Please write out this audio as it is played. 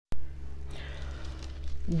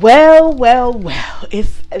Well,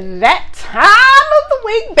 it's that time of the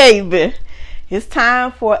week, baby. It's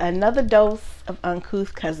time for another dose of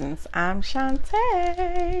Uncouth Cousins. I'm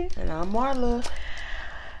Shantae. And I'm Marla.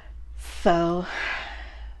 So,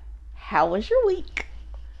 how was your week?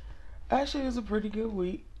 Actually, it was a pretty good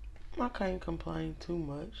week. I can't complain too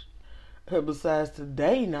much. Besides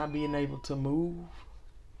today not being able to move.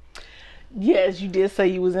 Yes, you did say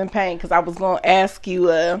you was in pain, because I was going to ask you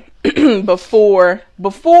before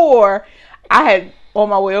I had on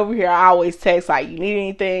my way over here, I always text like, you need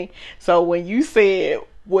anything? So when you said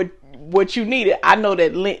what you needed, I know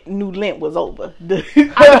that new Lent was over.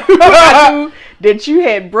 I knew that you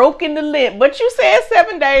had broken the Lent, but you said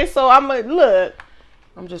 7 days, so I'm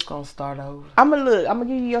just going to start over. I'm going to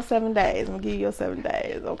give you your 7 days.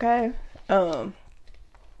 Okay?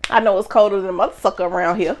 I know it's colder than mother sucker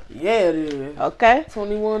around here. Yeah, it is. Okay.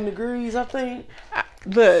 21 degrees, I think.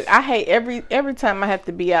 I hate every time I have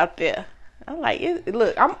to be out there. I'm like,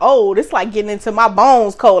 look, I'm old. It's like getting into my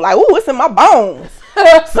bones cold. Like, ooh, it's in my bones.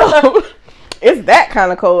 So, it's that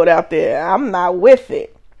kind of cold out there. I'm not with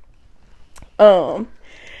it. So,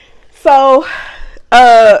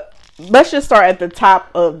 let's just start at the top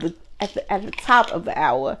of the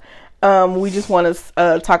hour. We just want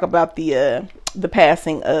to talk about the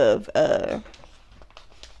passing of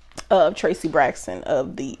Tracy Braxton,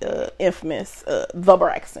 of the infamous The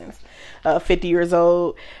Braxtons. 50 years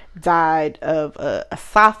old, died of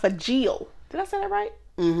esophageal. Did I say that right?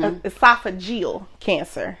 Mm-hmm. Esophageal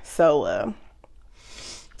cancer. So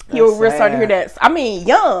you're real sorry to hear that. I mean,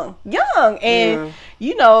 young, and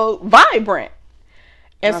vibrant.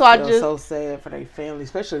 And so I just so sad for their family,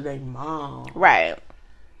 especially their mom. Right.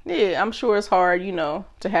 Yeah, I'm sure it's hard, to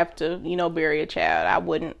have to, bury a child. I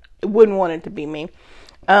wouldn't want it to be me.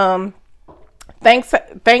 Thanks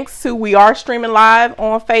to we are streaming live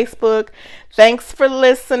on Facebook. Thanks for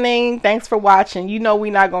listening. Thanks for watching. We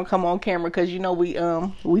not gonna come on camera because we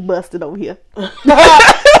busted over here.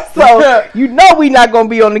 So we not gonna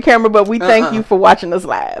be on the camera, but we thank you for watching us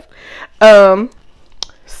live.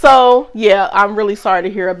 So yeah, I'm really sorry to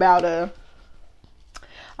hear about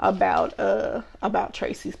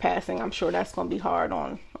Tracy's passing. I'm sure that's gonna be hard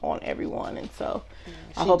on everyone, and so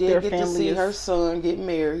I hope their family to see her son get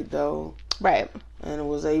married though, right, and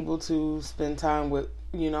was able to spend time with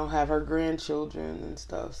have her grandchildren and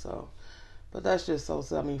stuff. So, but that's just so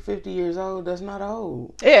sad. I mean, 50 years old, that's not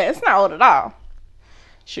old. Yeah, it's not old at all.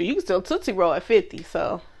 Sure, you can still Tootsie Roll at 50.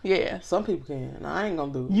 So yeah, some people can. I ain't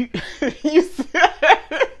gonna do it. You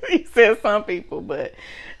said some people, but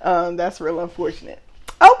that's real unfortunate.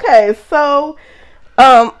 Okay, so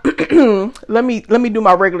let me do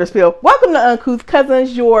my regular spiel. Welcome to Uncouth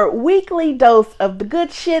Cousins, your weekly dose of the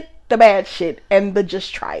good shit, the bad shit, and the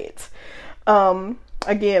just try it.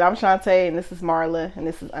 Again, I'm Shantae, and this is Marla, and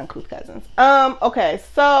this is Uncouth Cousins. Okay,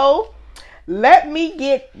 so let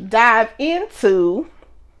me dive into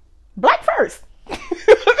Black First.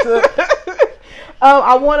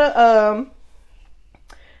 I want to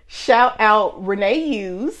shout out Renee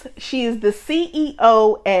Hughes. She is the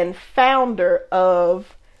CEO and founder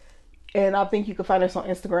of, and I think you can find us on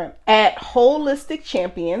Instagram, at Holistic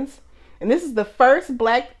Champions. And this is the first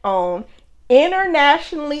Black-owned,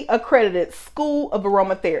 internationally accredited school of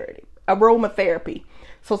aromatherapy.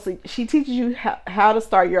 So she teaches you how to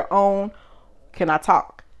start your own,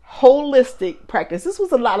 holistic practice. This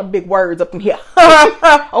was a lot of big words up in here.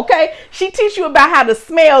 Okay? She teaches you about how the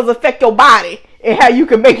smells affect your body and how you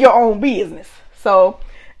can make your own business. So,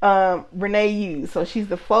 Renee Hughes. So she's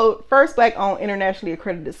the first Black-owned, internationally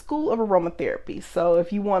accredited school of aromatherapy. So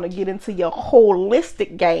if you want to get into your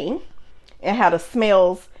holistic game and how the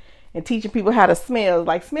smells, and teaching people how to smell,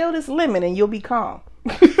 like smell this lemon and you'll be calm.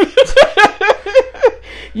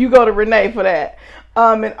 You go to Renee for that.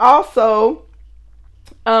 And also,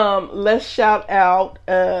 let's shout out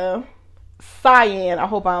Cyan. I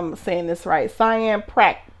hope I'm saying this right. Cyan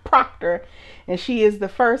Proctor, and she is the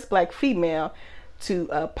first Black female to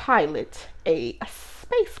pilot a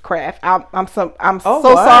spacecraft. I'm so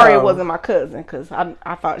sorry it wasn't my cousin, because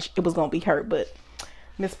I thought it was gonna be her, but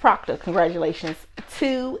Miss Proctor, congratulations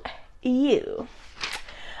to you.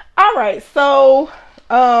 All right, so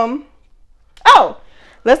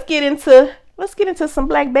let's get into some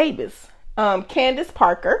Black babies. Candace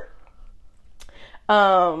Parker.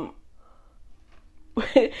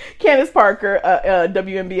 Candace Parker, a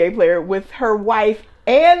WNBA player, with her wife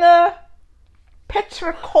Anna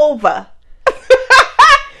Petrakova,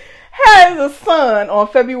 has a son on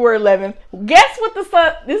February 11th. Guess what the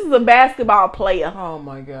son? This is a basketball player. Oh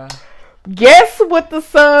my God. Guess what the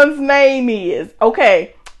son's name is?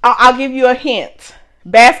 Okay, I'll give you a hint.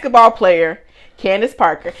 Basketball player. Candace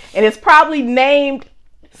Parker. And it's probably named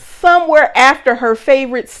somewhere after her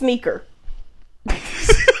favorite sneaker.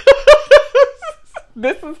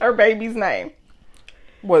 This is her baby's name.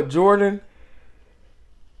 What, Jordan?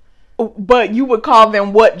 But you would call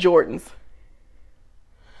them what Jordans?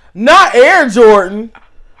 Not Air Jordan.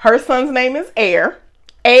 Her son's name is Air.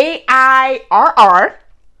 Airr.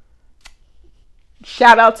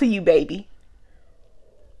 Shout out to you, baby.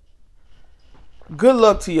 Good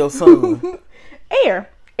luck to your son.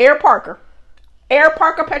 Air Parker. Air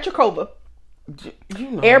Parker Petrikova.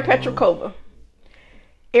 You know, Air Petrikova.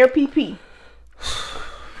 Air PP.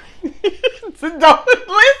 Don't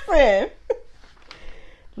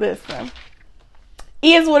listen.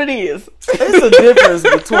 Is what it is. It's a difference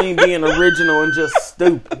between being original and just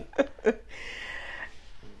stupid.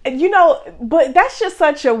 You know, but that's just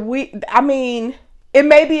such a weird. I mean,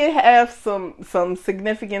 it have some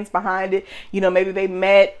significance behind it. You know, maybe they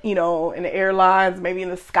met, you know, in the airlines, maybe in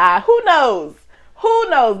the sky. Who knows?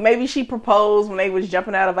 Maybe she proposed when they was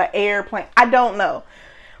jumping out of an airplane. I don't know.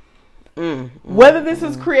 Whether this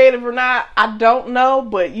is creative or not, I don't know.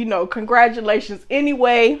 But, you know, congratulations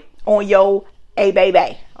anyway on your A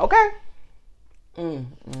baby. Okay?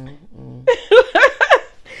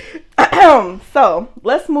 So,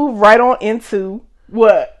 let's move right on into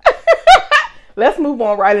what? Let's move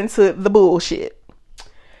on right into the bullshit.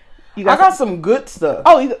 I got some good stuff.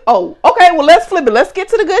 Oh, okay. Well, let's flip it. Let's get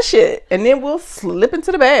to the good shit, and then we'll slip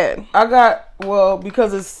into the bad.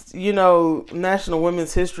 Because it's, you know, National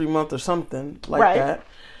Women's History Month or something like that.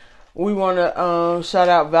 We want to shout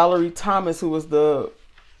out Valerie Thomas, who was the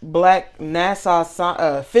black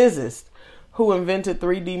NASA physicist who invented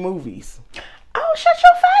 3D movies. Oh, shut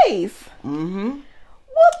your face. Mm-hmm.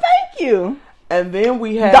 Well, thank you. And then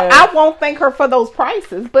we have... I won't thank her for those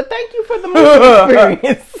prices, but thank you for the movie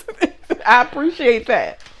experience. I appreciate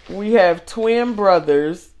that. We have twin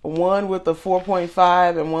brothers, one with a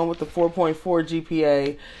 4.5 and one with a 4.4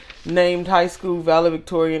 GPA, named high school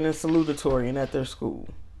valedictorian and salutatorian at their school.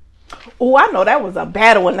 Oh, I know that was a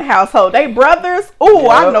battle in the household. They brothers. Oh,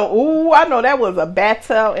 yep. I know that was a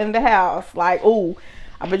battle in the house. Like, I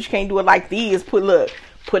bet you can't do it like these. Putting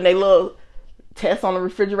a little test on the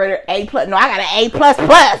refrigerator. A+. No, I got an A++.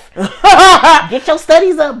 Get your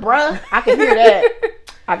studies up, bruh. I can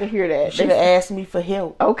hear that. Should have asked me for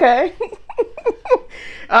help. Okay.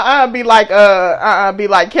 Be like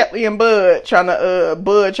Kelly and Bud trying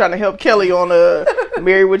to help Kelly on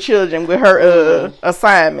Married with Children with her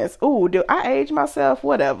assignments. Ooh, do I age myself?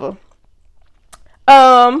 Whatever.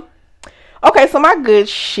 Okay, so my good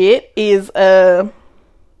shit is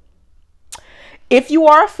if you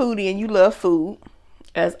are a foodie and you love food,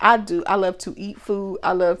 as I do, I love to eat food.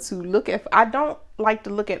 I love to look at. I don't like to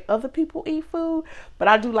look at other people eat food, but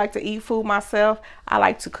I do like to eat food myself. I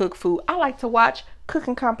like to cook food. I like to watch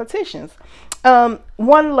cooking competitions. One,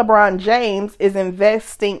 LeBron James is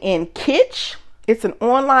investing in Kitch. It's an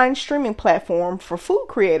online streaming platform for food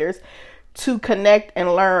creators to connect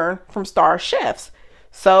and learn from star chefs.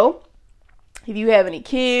 So if you have any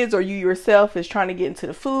kids or you yourself is trying to get into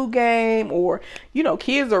the food game, or, you know,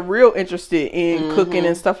 kids are real interested in cooking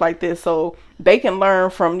and stuff like this, so they can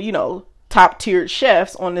learn from, you know, top tiered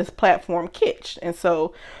chefs on this platform Kitch. And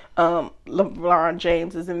so LeBron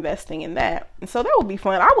James is investing in that, and so that would be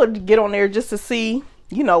fun. I would get on there just to see,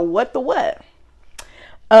 you know, what.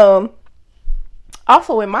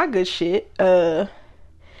 Also in my good shit, the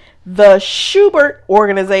Schubert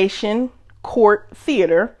Organization Court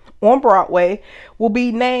Theater on Broadway will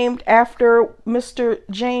be named after Mr.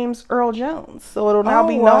 James Earl Jones. So it'll now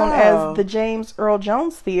be known as the James Earl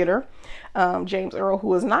Jones Theater. James Earl,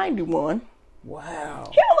 who is 91.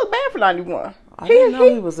 Wow. He don't look bad for 91. I didn't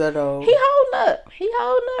know he was that old. He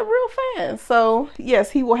holding up real fast. So,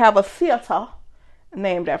 yes, he will have a theater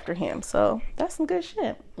named after him. So, that's some good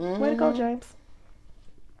shit. Way to go, James.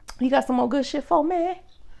 You got some more good shit for me?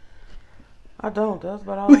 I don't. That's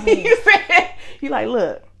about all I have. You like,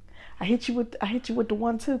 look, I hit you with the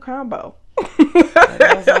 1-2 combo.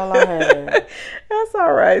 That's all I had. That's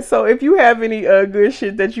all right. So if you have any good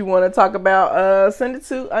shit that you want to talk about, send it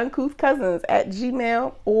to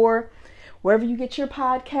uncouthcousins@gmail.com or wherever you get your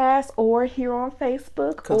podcast, or here on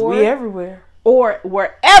Facebook, because we everywhere, or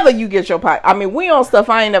wherever you get your podcast. I mean, we on stuff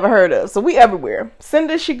I ain't never heard of, so we everywhere. Send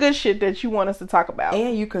us your good shit that you want us to talk about,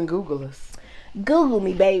 and you can Google us. Google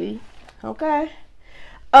me, baby. Okay.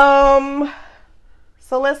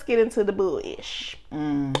 So let's get into the bullish.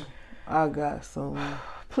 I got some.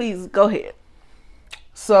 Please go ahead.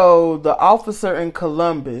 So the officer in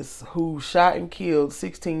Columbus who shot and killed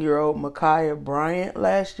 16-year-old Ma'Khia Bryant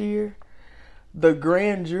last year, the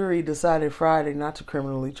grand jury decided Friday not to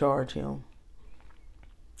criminally charge him.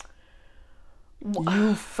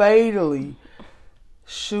 You fatally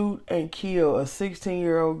shoot and kill a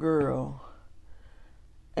 16-year-old girl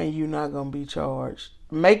and you're not going to be charged.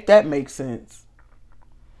 Make that make sense.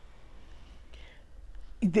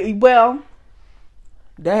 Well,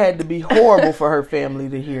 that had to be horrible for her family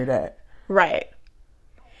to hear that. Right.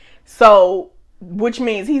 So, which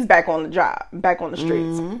means he's back on the job, back on the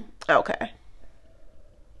streets. Mm-hmm. Okay.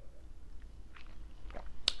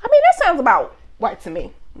 I mean, that sounds about right to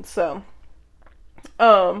me. So,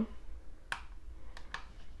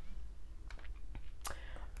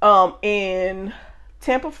 in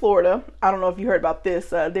Tampa, Florida, I don't know if you heard about this.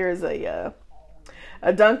 There's a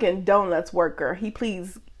Dunkin' Donuts worker. He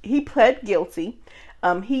pled guilty.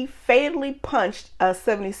 He fatally punched a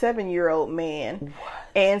 77-year-old man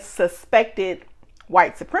and suspected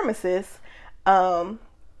white supremacists.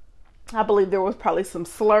 I believe there was probably some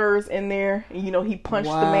slurs in there. You know, he punched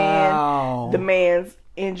the man. The man's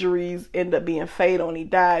injuries ended up being fatal and he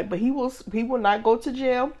died. But he will not go to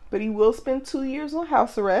jail, but he will spend 2 years on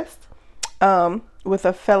house arrest with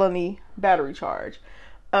a felony battery charge.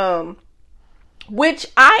 Which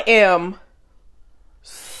I am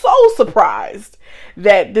so surprised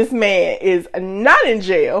that this man is not in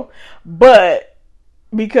jail, but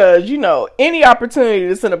because, you know, any opportunity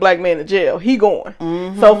to send a black man to jail, he going.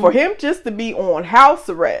 Mm-hmm. So for him just to be on house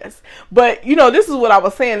arrest, but you know, this is what I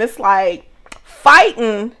was saying. It's like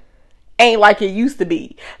fighting ain't like it used to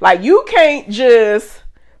be. Like you can't just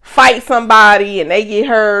fight somebody and they get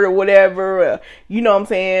hurt or whatever. You know what I'm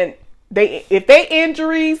saying? If their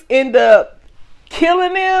injuries end up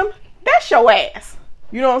killing them, that's your ass.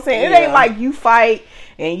 You know what I'm saying? Yeah. It ain't like you fight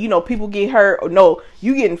and, you know, people get hurt. Or no,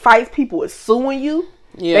 you get in fights, people is suing you.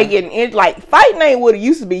 Yeah. They getting in, like, fighting ain't what it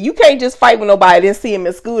used to be. You can't just fight with nobody, then see him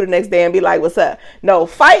in school the next day and be like, what's up? No,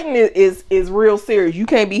 fighting is real serious. You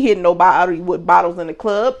can't be hitting nobody with bottles in the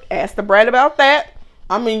club. Ask the Brad about that.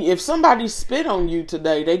 I mean, if somebody spit on you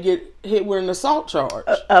today, they get hit with an assault charge.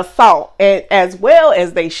 Assault, and as well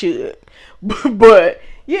as they should. But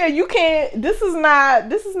yeah, you can't. This is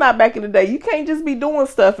not back in the day. You can't just be doing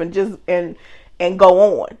stuff and just and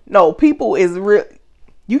go on. No, people is real.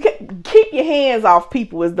 You can keep your hands off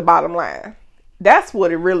people is the bottom line. That's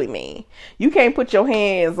what it really means. You can't put your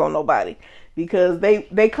hands on nobody because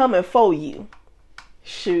they coming for you.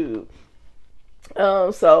 Shoot.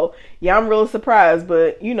 So yeah, I'm really surprised,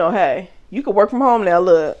 but you know, hey, you can work from home now.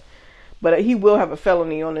 Look, but he will have a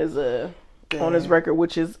felony on his record,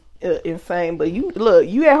 which is insane. But you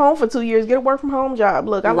at home for 2 years, get a work from home job.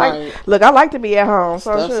 Look, I like to be at home.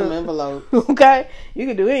 So stuff some envelopes. Okay, you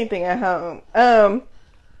can do anything at home.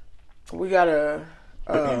 We got a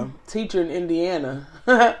teacher in Indiana.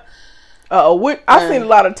 I seen a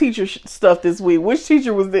lot of teacher stuff this week. Which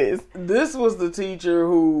teacher was this? This was the teacher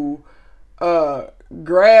who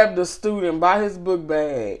grabbed a student by his book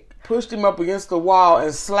bag, pushed him up against the wall,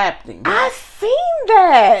 and slapped him. I seen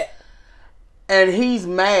that. And he's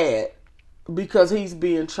mad because he's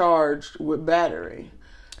being charged with battery.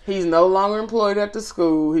 He's no longer employed at the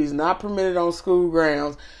school. He's not permitted on school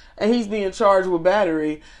grounds. And he's being charged with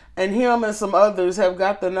battery. And him and some others have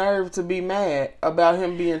got the nerve to be mad about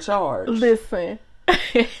him being charged. Listen.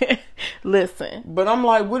 But I'm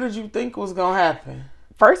like, what did you think was going to happen?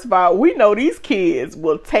 First of all, we know these kids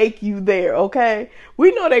will take you there, okay?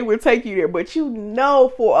 We know they will take you there. But you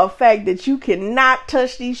know for a fact that you cannot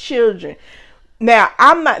touch these children. Now,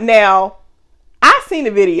 I seen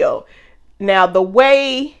the video. Now, the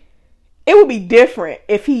way it would be different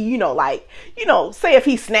if he, say if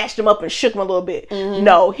he snatched him up and shook him a little bit. Mm-hmm.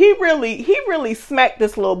 No, he really smacked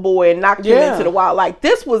this little boy and knocked him into the wall. Like,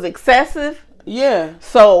 this was excessive. Yeah.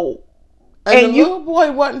 So, and the little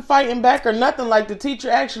boy wasn't fighting back or nothing. Like, the teacher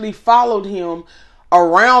actually followed him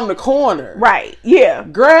around the corner. Right, yeah.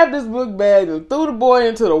 Grabbed his book bag and threw the boy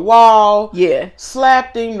into the wall. Yeah.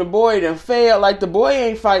 Slapped him. The boy then fell. Like, the boy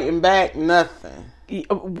ain't fighting back, nothing. He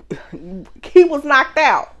was knocked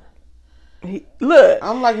out. Look.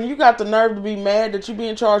 I'm like, you got the nerve to be mad that you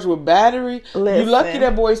being charged with battery? Listen. You lucky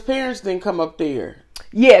that boy's parents didn't come up there.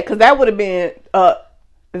 Yeah, because that would have been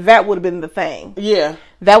the thing. Yeah.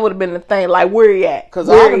 That would have been the thing. Like, where he at? Because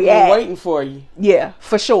I would have been waiting for you. Yeah,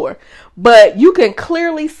 for sure. But you can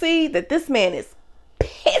clearly see that this man is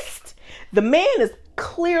pissed. The man is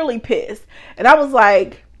clearly pissed. And I was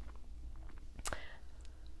like,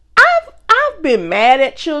 I've been mad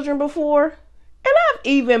at children before. And I've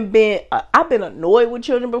even been annoyed with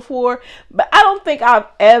children before. But I don't think I've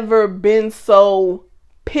ever been so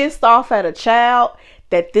pissed off at a child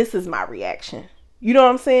that this is my reaction. You know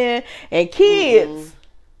what I'm saying? And kids,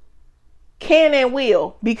 can and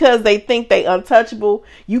will, because they think they untouchable.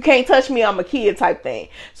 You can't touch me, I'm a kid type thing.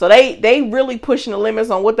 So they really pushing the limits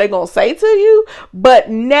on what they're going to say to you, but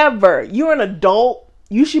never. You're an adult.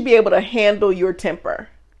 You should be able to handle your temper.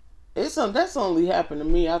 That's only happened to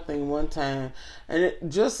me, I think, one time. And it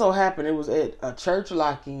just so happened it was at a church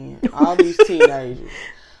lock-in. All these teenagers.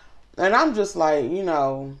 And I'm just like,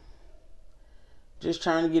 just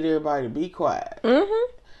trying to get everybody to be quiet.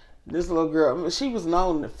 Mm-hmm. This little girl, she was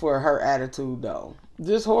known for her attitude, though.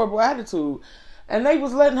 This horrible attitude. And they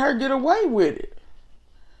was letting her get away with it.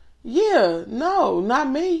 Yeah, no, not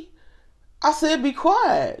me. I said be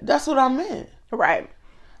quiet. That's what I meant. Right.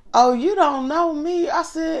 Oh, you don't know me. I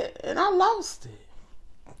said, and I lost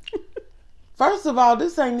it. First of all,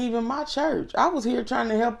 this ain't even my church. I was here trying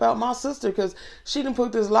to help out my sister because she didn't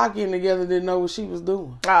put this lock-in together, didn't know what she was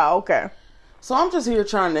doing. Oh, okay. So I'm just here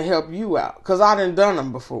trying to help you out because I done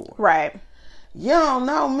them before. Right. You don't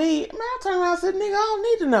know me. Man, I turned around and said, nigga, I don't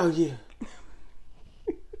need to know you.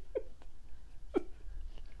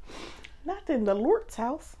 Not in the Lord's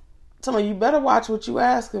house. Tell me, you better watch what you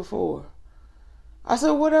asking for. I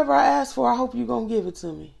said, whatever I ask for, I hope you gonna give it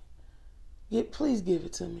to me. Please give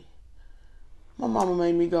it to me. My mama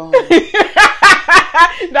made me go home.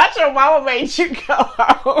 Not your mama made you go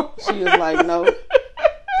home. She was like, no.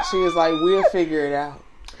 She was like, we'll figure it out.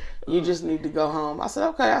 You just need to go home. I said,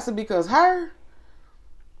 okay. I said, because her,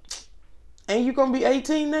 ain't you gonna be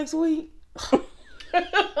 18 next week?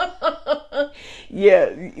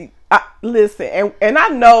 Yeah. Listen, and I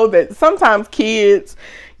know that sometimes kids,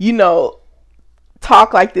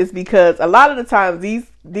 talk like this because a lot of the times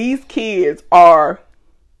these kids are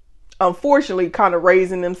unfortunately kind of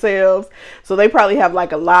raising themselves, so they probably have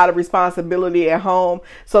like a lot of responsibility at home,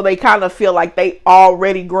 so they kind of feel like they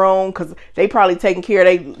already grown because they probably taking care of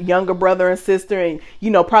their younger brother and sister and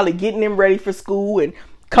probably getting them ready for school and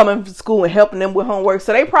coming from school and helping them with homework.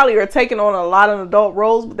 So they probably are taking on a lot of adult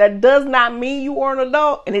roles, but that does not mean you are an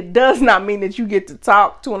adult, and it does not mean that you get to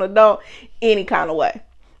talk to an adult any kind of way.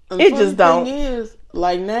 It just don't. The thing is,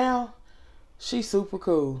 like now, she's super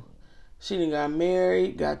cool. She done got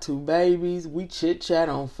married, got 2 babies. We chit chat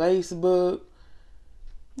on Facebook.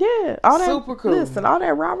 Yeah, all that super cool. Listen, all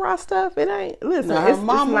that rah-rah stuff, it ain't. Listen, now, her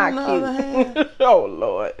mama, on the other hand, oh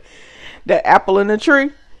Lord, that apple in the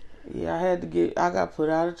tree. Yeah, I got put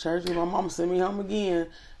out of church, and my mama sent me home again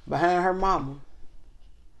behind her mama.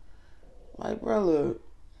 Like, bro, look.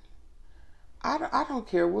 I don't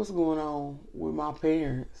care what's going on with my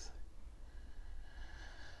parents.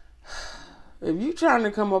 If you trying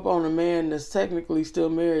to come up on a man that's technically still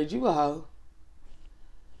married, you a hoe.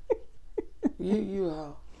 you a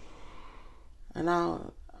hoe. And I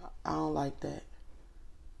don't like that.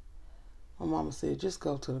 My mama said, just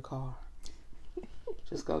go to the car.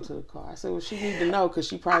 Just go to the car. I said, well, she need to know because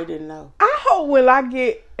she probably didn't know. I hope when I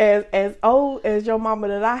get as old as your mama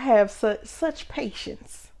that I have such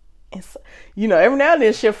patience. And so, every now and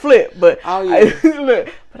then she'll flip, but oh, yeah.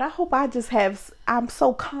 But I hope I'm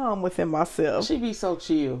so calm within myself. She be so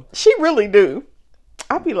chill. She really do.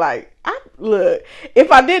 I be like, if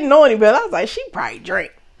I didn't know any better, I was like, she probably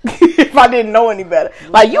drink. If I didn't know any better,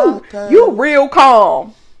 like you real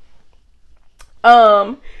calm.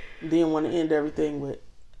 Didn't want to end everything with,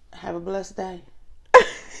 have a blessed day.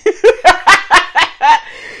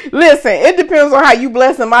 Listen, it depends on how you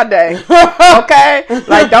blessing my day. Okay?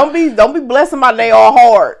 Like don't be blessing my day all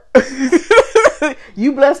hard.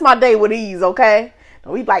 You bless my day with ease, okay?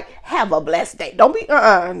 Don't be like, have a blessed day. Don't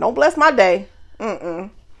bless my day.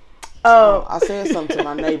 I said something to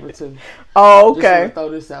my neighbor too. Oh, okay. Just want to throw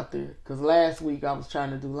this out there because last week I was trying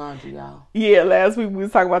to do laundry, y'all. Yeah, last week we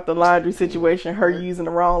was talking about the laundry situation. Her using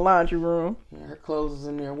the wrong laundry room. Yeah, her clothes was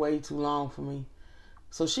in there way too long for me.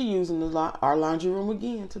 So she using our laundry room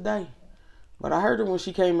again today. But I heard her when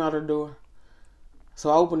she came out her door. So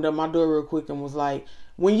I opened up my door real quick and was like,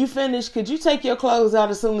 when you finish, could you take your clothes out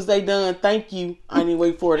as soon as they done? Thank you. I didn't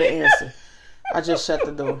wait for her to answer. I just shut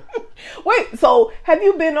the door. Wait, so have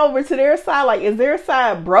you been over to their side? Like, is their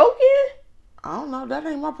side broken? I don't know. That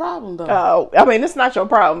ain't my problem, though. Oh, I mean, it's not your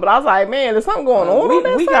problem. But I was like, man, there's something going on that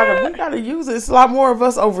side? We gotta use it. It's a lot more of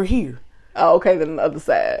us over here. Oh, okay, then the other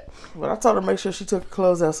side. But I told her to make sure she took her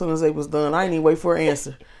clothes out as soon as they was done. I didn't even wait for her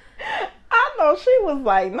answer. I know she was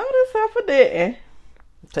like, no, this heifer didn't.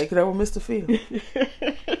 Take it up with Mr. Phil.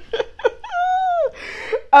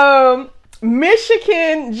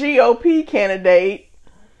 Michigan GOP candidate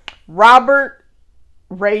Robert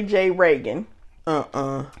Ray J. Reagan.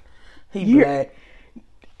 He black.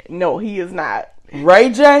 No, he is not. Ray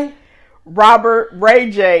J? Robert Ray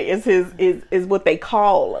J is what they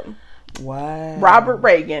call him. Wow. Robert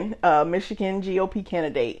Reagan, Michigan GOP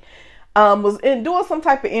candidate. was doing some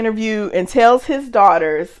type of interview and tells his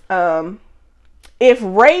daughters, if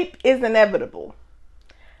rape is inevitable,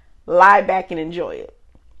 lie back and enjoy it.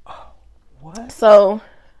 What? So,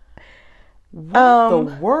 what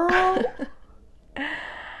the world?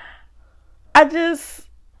 I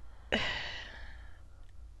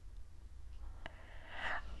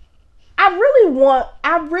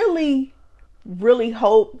really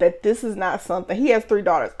hope that this is not something. He has 3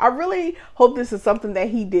 daughters. I really hope this is something that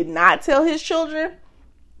he did not tell his children.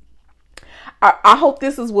 I hope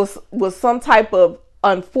this was some type of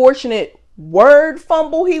unfortunate word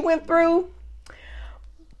fumble he went through.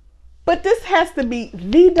 But this has to be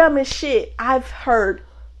the dumbest shit I've heard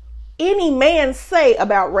any man say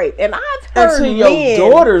about rape. And I've heard and to your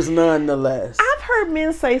daughters, nonetheless. I've heard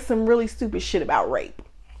men say some really stupid shit about rape.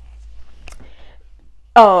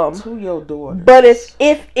 To your daughters. But if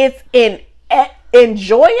it's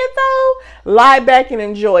enjoy it though, lie back and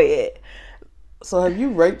enjoy it. So have you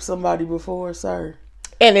raped somebody before, sir?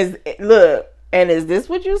 And is this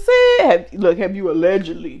what you said? Have you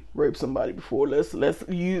allegedly raped somebody before? Let's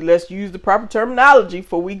use the proper terminology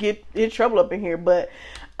before we get in trouble up in here. But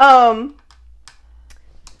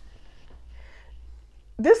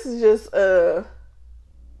this is just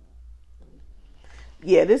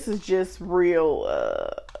this is just real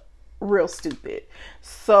stupid.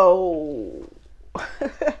 So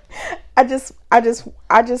I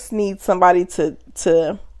just need somebody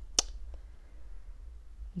to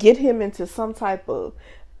get him into some type of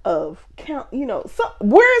count,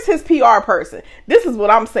 where is his PR person? This is what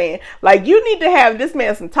I'm saying. Like, you need to have this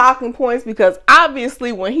man some talking points, because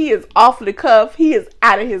obviously when he is off the cuff, he is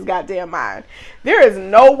out of his goddamn mind. There is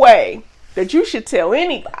no way that you should tell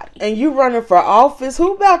anybody. And you running for office?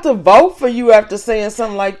 Who about to vote for you after saying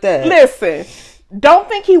something like that? Listen, don't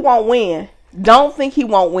think he won't win. Don't think he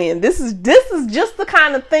won't win. This is just the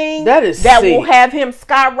kind of thing that will have him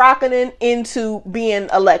skyrocketing into being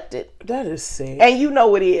elected. That is sick. And you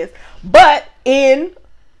know it is. But in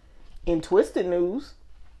twisted news,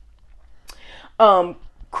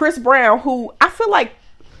 Chris Brown, who I feel like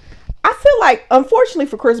unfortunately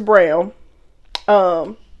for Chris Brown,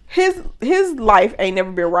 his life ain't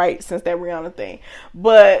never been right since that Rihanna thing.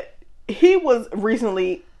 But he was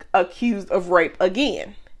recently accused of rape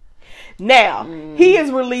again. Now, he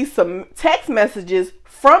has released some text messages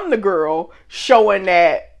from the girl showing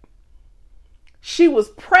that she was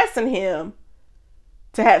pressing him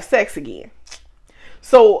to have sex again.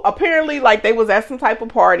 So apparently, like, they was at some type of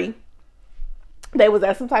party. And, they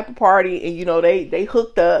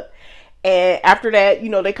hooked up. And after that,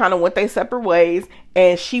 they kind of went their separate ways.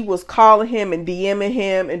 And she was calling him and DMing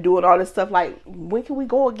him and doing all this stuff. Like, when can we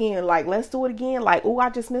go again? Like, let's do it again. Like, oh,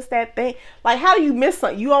 I just missed that thing. Like, how do you miss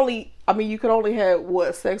something? You could only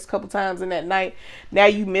have, sex a couple times in that night. Now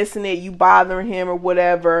you missing it. You bothering him or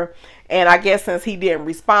whatever. And I guess since he didn't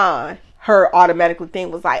respond, her automatically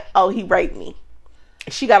thing was like, oh, he raped me.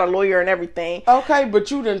 She got a lawyer and everything. Okay,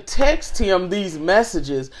 but you didn't text him these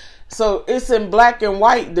messages. So it's in black and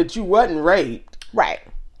white that you wasn't raped. Right.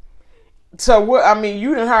 So what?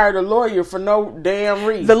 You didn't hire a lawyer for no damn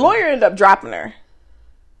reason. The lawyer ended up dropping her.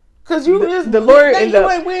 Cause the lawyer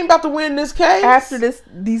we ain't about to win this case. After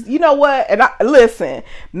these, you know what? And listen,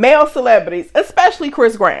 male celebrities, especially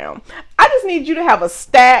Chris Brown, I just need you to have a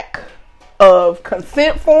stack of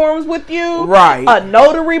consent forms with you. Right. A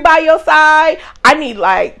notary by your side. I need,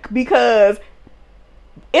 because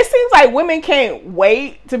it seems like women can't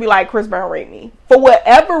wait to be like, Chris Brown raped me. For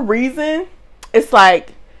whatever reason, it's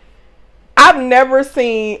like, I've never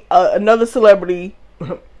seen another celebrity,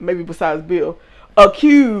 maybe besides Bill,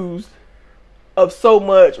 accused of so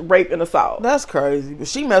much rape and assault. That's crazy. But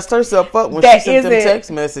she messed herself up when she sent them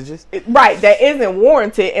text messages. Right. That isn't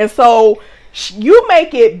warranted. And so you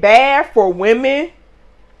make it bad for women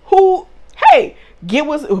who, hey,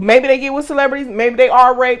 maybe they get with celebrities, maybe they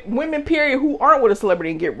are raped. Women, period, who aren't with a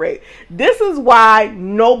celebrity and get raped. This is why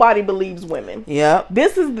nobody believes women. Yeah.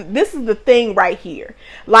 This is the thing right here.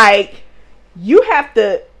 Like, you have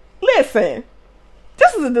to listen.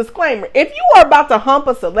 This is a disclaimer. If you are about to hump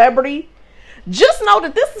a celebrity, just know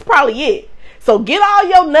that this is probably it. So get all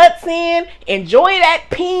your nuts in, enjoy that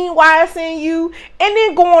peen while it's in you, and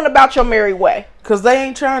then go on about your merry way. Because they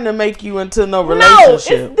ain't trying to make you into no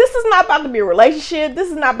relationship. No, this is not about to be a relationship. This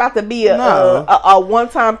is not about to be a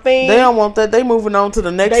one-time thing. They don't want that. They moving on to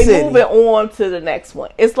the next city. They moving on to the next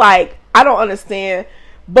one. It's like, I don't understand,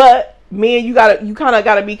 but man, you kind of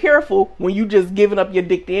gotta be careful when you just giving up your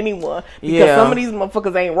dick to anyone, because some of these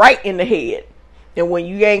motherfuckers ain't right in the head, and when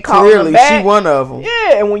you ain't calling them back, she one of them.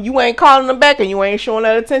 Yeah, and when you ain't calling them back and you ain't showing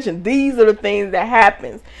that attention, these are the things that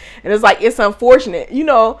happens, and it's like, it's unfortunate, and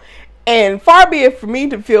And far be it for me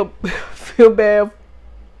to feel bad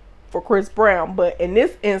for Chris Brown, but in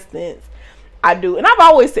this instance, I do. And I've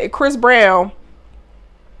always said Chris Brown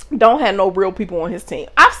don't have no real people on his team.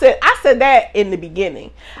 I said that in the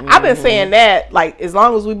beginning. I've been saying that like as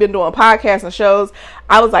long as we've been doing podcasts and shows.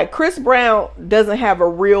 I was like, Chris Brown doesn't have a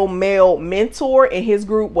real male mentor in his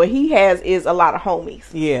group. What he has is a lot of homies.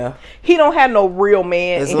 Yeah, he don't have no real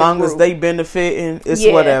man. As long as they benefiting, it's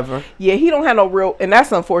whatever. Yeah, he don't have no real, and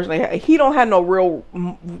that's unfortunately he don't have no real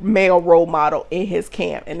male role model in his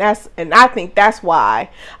camp, and I think that's why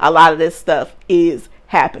a lot of this stuff is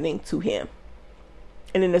happening to him.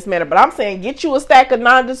 And in this manner, but I'm saying get you a stack of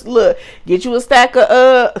get you a stack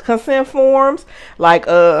of consent forms, like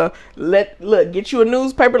get you a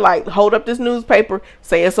newspaper, like hold up this newspaper,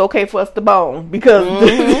 say it's okay for us to bone, because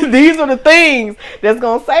these are the things that's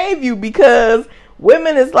gonna save you, because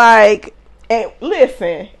women is like, and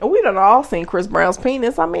listen, and we done all seen Chris Brown's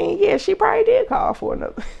penis. I mean, yeah, she probably did call for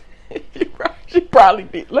another. she probably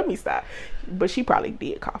did. Let me stop. But she probably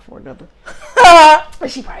did call for another.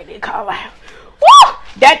 But she probably did call out. Woo!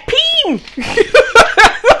 That peen! Take me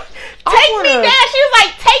down. She was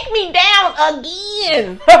like, take me down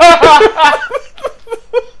again.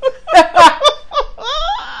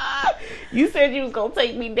 You said you was going to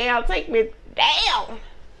take me down. Take me down.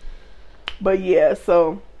 But yeah,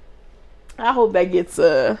 so I hope that gets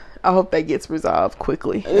resolved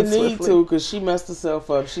quickly. It needs to, because she messed herself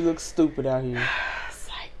up. She looks stupid out here. It's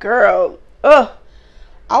like, girl,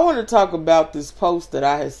 I want to talk about this post that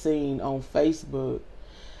I had seen on Facebook.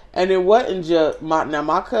 And it wasn't just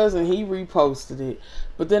my cousin, he reposted it.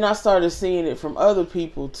 But then I started seeing it from other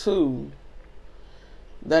people too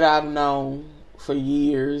that I've known for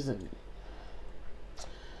years.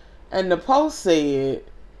 And the post said,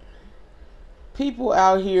 people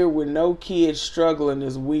out here with no kids struggling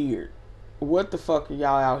is weird. What the fuck are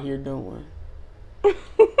y'all out here doing?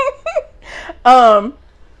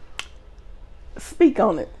 Speak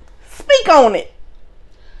on it. Speak on it.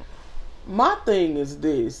 My thing is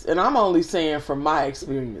this, and I'm only saying from my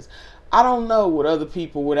experience. I don't know what other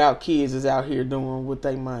people without kids is out here doing with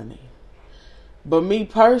their money. But me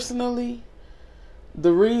personally,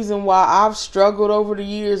 the reason why I've struggled over the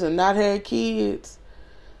years and not had kids,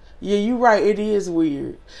 yeah, you're right, it is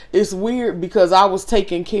weird. It's weird because I was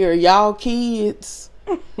taking care of y'all kids.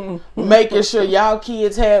 Making sure y'all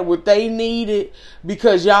kids had what they needed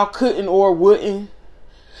because y'all couldn't or wouldn't.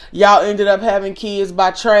 Y'all ended up having kids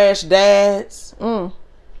by trash dads. And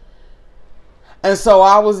so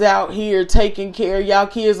I was out here taking care of y'all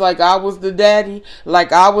kids like I was the daddy,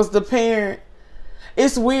 like I was the parent.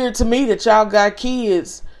 It's weird to me that y'all got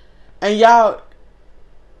kids and y'all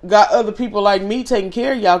got other people like me taking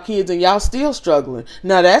care of y'all kids and y'all still struggling.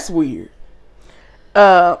 Now that's weird.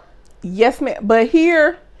 Yes, ma'am. But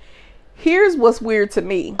here's what's weird to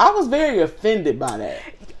me. I was very offended by that.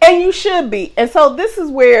 And you should be. And so this is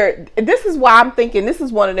why I'm thinking this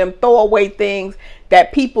is one of them throwaway things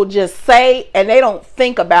that people just say and they don't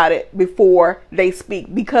think about it before they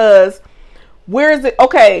speak. Because where is it?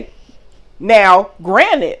 Okay, now,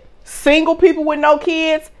 granted, single people with no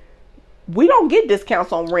kids, we don't get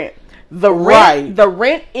discounts on rent. The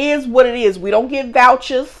rent is what it is. We don't get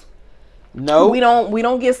vouchers. No, we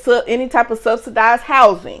don't get any type of subsidized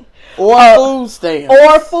housing or food stamps.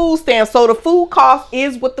 So the food cost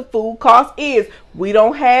is what the food cost is. We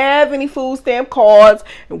don't have any food stamp cards,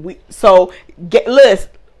 and what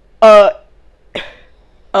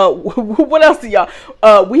else do y'all?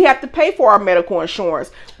 We have to pay for our medical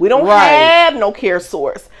insurance. We don't have no care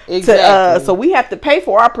source. Exactly. So we have to pay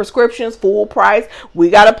for our prescriptions full price. We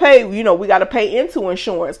gotta pay. We gotta pay into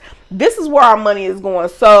insurance. This is where our money is going.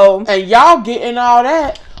 So, and y'all getting all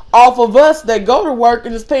that off of us that go to work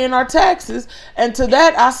and is paying our taxes. And to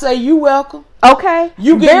that, I say you welcome. Okay,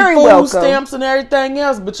 you getting food stamps and everything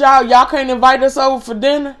else, but y'all can't invite us over for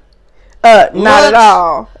dinner. Not at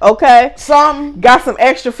all. Okay. Something. Got some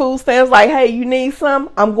extra food stamps. Like, hey, you need some?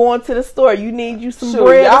 I'm going to the store. You need you some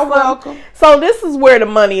bread? Y'all welcome. So this is where the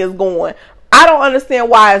money is going. I don't understand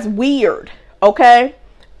why it's weird. Okay.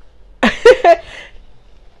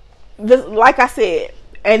 Like I said,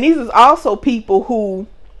 and these is also people who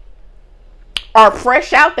are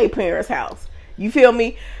fresh out their parents' house. You feel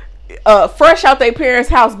me? Fresh out their parents'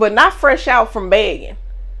 house, but not fresh out from begging.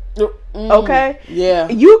 Okay. Yeah.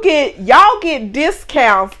 Y'all get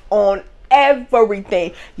discounts on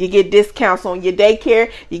everything. You get discounts on your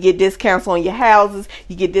daycare. You get discounts on your houses.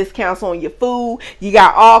 You get discounts on your food. You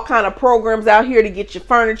got all kind of programs out here to get your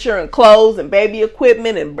furniture and clothes and baby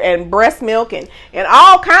equipment and breast milk and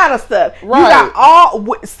all kind of stuff. Right. You got all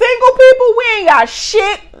single people. We ain't got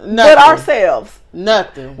shit but ourselves.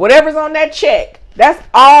 Nothing. Whatever's on that check. That's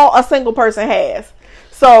all a single person has.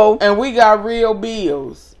 So, and we got real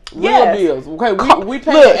bills. Yes. Real bills. Okay, we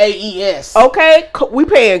paying AES. Okay, we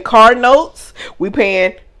paying car notes. We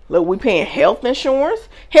paying health insurance.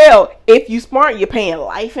 Hell, if you smart, you're paying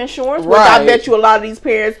life insurance, which I bet you a lot of these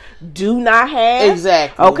parents do not have.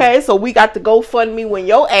 Exactly. Okay, so we got to go fund me when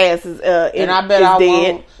your ass is and I bet I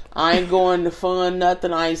dead. Won't. I ain't going to fund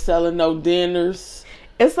nothing. I ain't selling no dinners.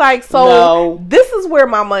 It's like, so this is where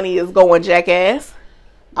my money is going, jackass.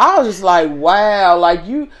 I was just like, wow, like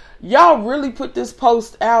y'all really put this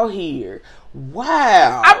post out here.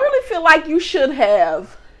 Wow. I really feel like you should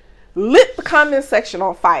have lit the comment section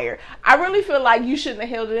on fire. I really feel like you shouldn't have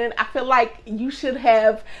held it in. I feel like you should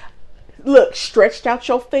have, stretched out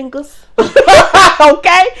your fingers.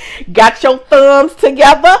 Okay? Got your thumbs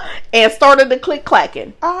together and started to click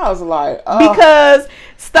clacking. I was like, because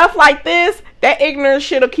stuff like this, that ignorant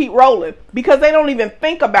shit'll keep rolling because they don't even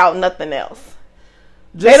think about nothing else.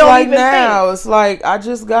 Just they don't like even now, think. It's like I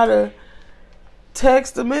just got a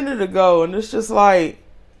text a minute ago, and it's just like,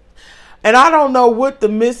 and I don't know what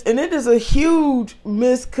and it is a huge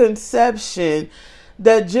misconception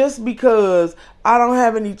that just because I don't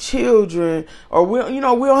have any children, or we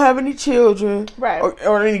don't have any children, right,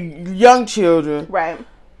 or any young children, right,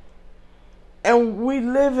 and we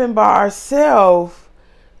living by ourselves,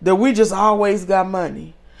 that we just always got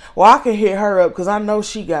money. Well, I can hit her up because I know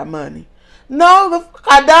she got money. No, the fuck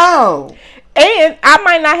I don't. And I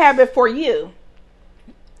might not have it for you.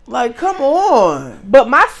 Like, come on. But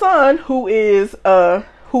my son, who is about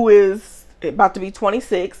to be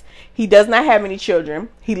 26, he does not have any children.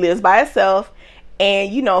 He lives by himself.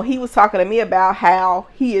 And, he was talking to me about how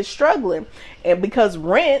he is struggling. And because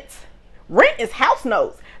rent is house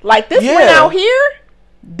notes. Like, this rent out here,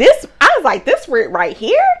 I was like, this rent right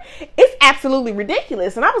here, it's absolutely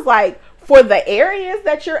ridiculous. And I was like, for the areas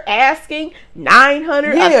that you're asking,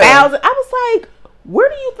 900, 1,000, I was like, where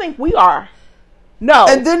do you think we are? No.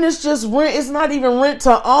 And then it's just rent. It's not even rent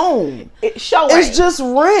to own. It's just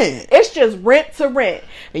rent. It's just rent to rent.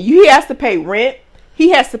 And he has to pay rent.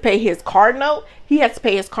 He has to pay his car note. He has to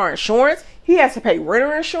pay his car insurance. He has to pay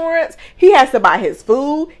renter insurance. He has to buy his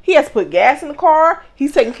food. He has to put gas in the car.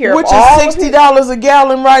 He's taking care of all which is $60 a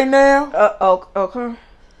gallon right now. Okay.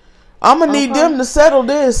 I'm going to need them to settle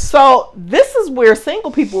this. So this is where single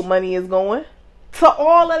people money is going. To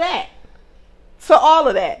all of that.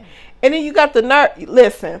 And then you got the nerve.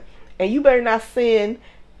 Listen, and you better not send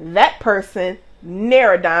that person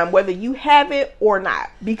near a dime, whether you have it or not.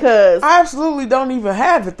 Because I absolutely don't even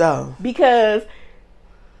have it, though. Because,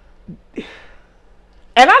 and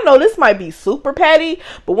I know this might be super petty,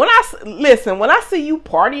 but when I see you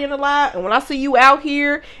partying a lot, and when I see you out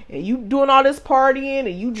here and you doing all this partying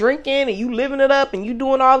and you drinking and you living it up and you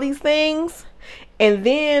doing all these things, and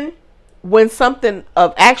then when something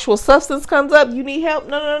of actual substance comes up, you need help.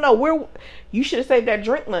 No. You should have saved that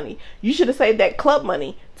drink money. You should have saved that club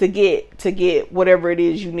money to get whatever it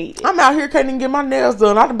is you need. I'm out here can't even get my nails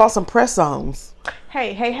done. I done bought some press-ons.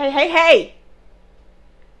 Hey.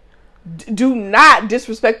 Do not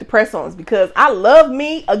disrespect the press-ons, because I love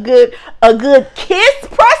me a good Kiss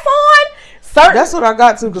press-on. That's what I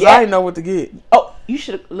got to, because I didn't know what to get. Oh, you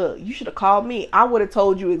should have called me. I would have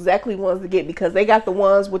told you exactly ones to get, because they got the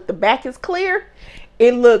ones with the back is clear.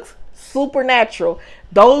 It looks super natural.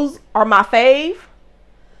 Those are my fave.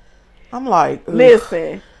 I'm like, ugh.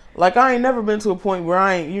 Listen. Like, I ain't never been to a point where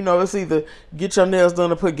I ain't, it's either get your nails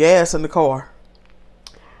done or put gas in the car.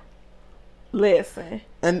 Listen.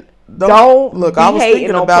 And don't look, I was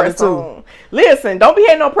thinking about it too. Listen, don't be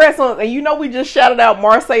hating on press-ons. And we just shouted out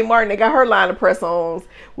Marseille Martin. They got her line of press-ons,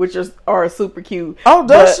 which are super cute. Oh,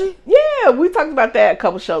 does she? Yeah, we talked about that a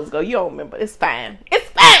couple shows ago. You don't remember. It's fine.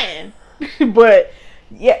 But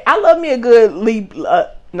yeah, I love me a good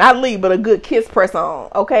but a good Kiss press-on.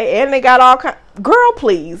 Okay, and they got all kind. Girl,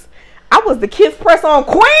 please. I was the Kiss press-on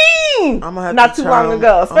queen not too long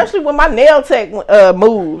ago, especially when my nail tech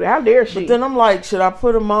moved. How dare she? But then I'm like, should I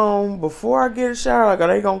put them on before I get a shower? Like, are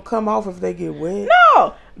they gonna come off if they get wet?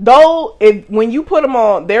 No, though. When you put them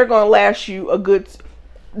on, they're gonna last you a good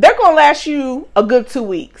 2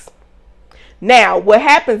 weeks. Now, what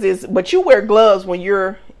happens is, but you wear gloves when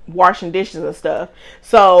you're washing dishes and stuff.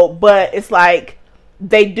 So, but it's like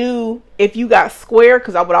they do, if you got square,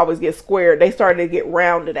 because I would always get square, they started to get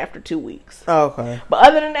rounded after 2 weeks. Okay. But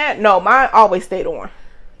other than that, no, mine always stayed on.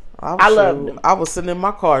 I loved them. I was sitting in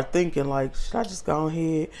my car thinking, like, should I just go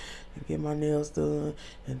ahead and get my nails done?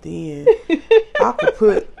 And then I could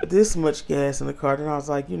put this much gas in the car. Then I was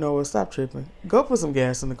like, you know what, stop tripping. Go put some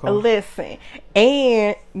gas in the car. Listen.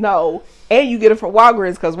 And you get it from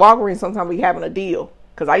Walgreens, because Walgreens sometimes be having a deal.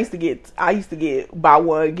 Because I used to get buy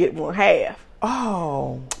one, get one half.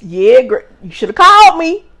 Oh. Yeah, you should have called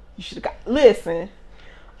me. Listen.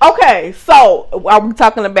 Okay, so are we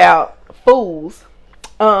talking about fools?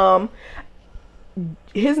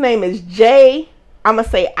 His name is Jay. I'm gonna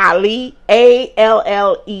say Ali,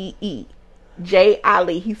 Allee, Jay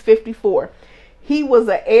Ali. He's 54. He was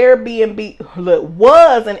an Airbnb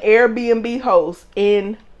host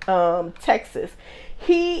in Texas.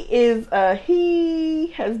 He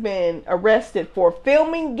has been arrested for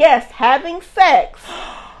filming guests having sex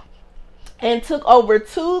and took over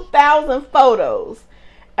 2,000 photos.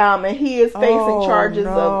 And he is facing charges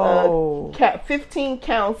of 15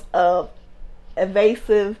 counts of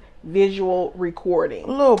evasive visual recording. A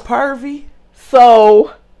little pervy.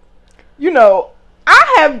 So,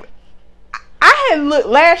 I had looked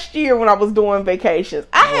last year when I was doing vacations.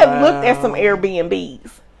 I had looked at some Airbnbs.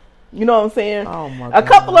 You know what I'm saying? Oh my God. A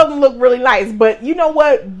couple of them look really nice, but you know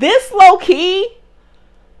what? This low key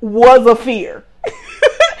was a fear.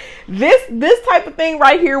 This type of thing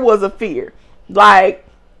right here was a fear. Like,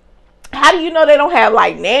 how do you know they don't have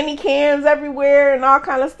like nanny cams everywhere and all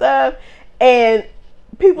kind of stuff? And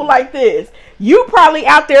people like this, you probably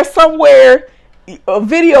out there somewhere, a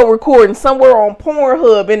video recording somewhere on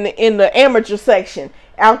Pornhub in the amateur section,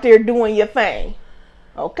 out there doing your thing.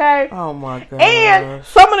 Okay. Oh my God. And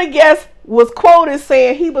some of the guests was quoted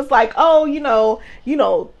saying, he was like, oh,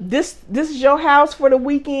 this is your house for the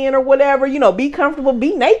weekend or whatever, be comfortable,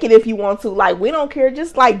 be naked if you want to, like, we don't care,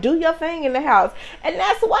 just like do your thing in the house. And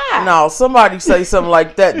that's why. No, somebody say something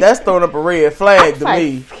like that, that's throwing up a red flag to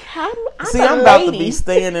me. I'm about to be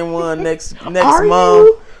staying in one next month.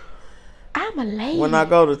 You? I'm a lady. When I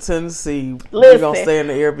go to Tennessee, we're gonna stay in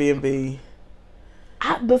the Airbnb.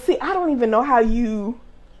 But see, I don't even know how you.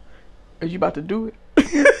 Are you about to do it?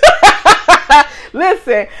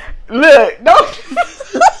 Listen, look, don't.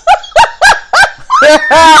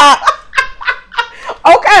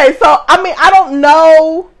 Okay, so I don't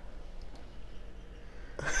know.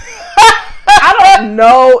 I don't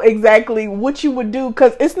know exactly what you would do,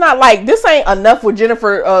 because it's not like this ain't enough with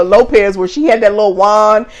Jennifer Lopez, where she had that little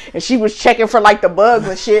wand and she was checking for like the bugs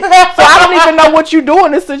and shit. So I don't even know what you do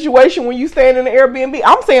in this situation when you staying in an Airbnb.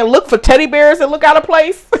 I'm saying look for teddy bears that look out of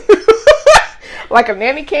place. Like a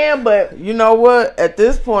nanny cam, but you know what? At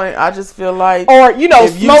this point, I just feel like, or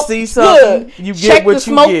if you see something, you get what you get. Check the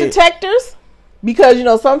smoke detectors,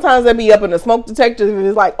 because sometimes they be up in the smoke detectors and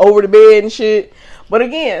it's like over the bed and shit. But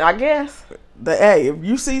again, I guess. Hey, if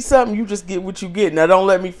you see something, you just get what you get. Now, don't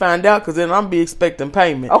let me find out, because then I'm be expecting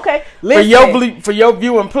payment. Okay, listen. For your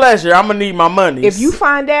viewing pleasure, I'm gonna need my money. If you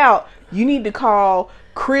find out, you need to call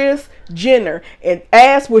Kris Jenner and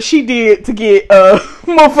ask what she did to get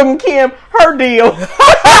motherfucking Kim her deal.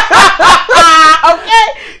 Okay,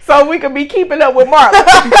 so we can be keeping up with Marla.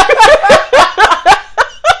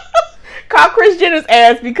 Call Kris Jenner's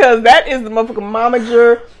ass, because that is the motherfucking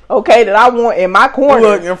momager, okay, that I want in my corner.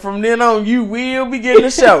 Look, and from then on, you will be getting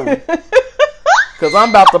the show, because I'm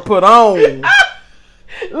about to put on.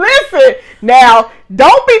 Listen, now,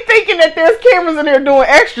 don't be thinking that there's cameras in there doing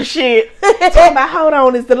extra shit. Talking about, hold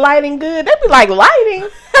on, is the lighting good? They be like, lighting?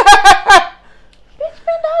 Bitch,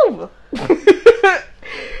 bend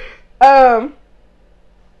over.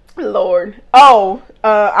 Lord. Oh,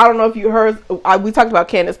 I don't know if you heard, we talked about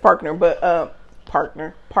Candace Parker, but,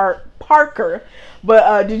 Parker.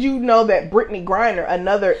 But did you know that Brittany Griner,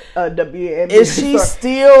 another WNBA, is she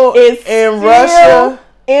still in Russia?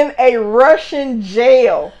 In a Russian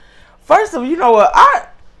jail. First of all, you know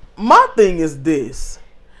what? My thing is this.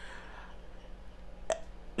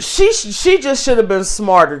 She just should have been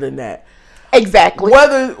smarter than that. Exactly.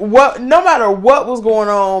 No matter what was going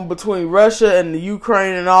on between Russia and the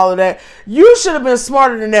Ukraine and all of that, you should have been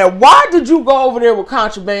smarter than that. Why did you go over there with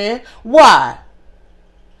contraband? Why?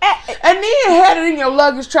 And then had it in your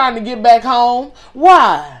luggage trying to get back home.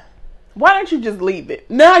 Why? Why don't you just leave it?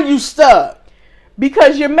 Now you stuck.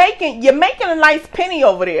 Because you're making a nice penny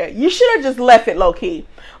over there. You should have just left it low key.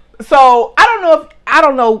 So I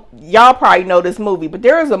don't know. Y'all probably know this movie, but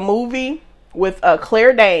there is a movie with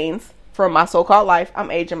Claire Danes from My So-Called Life.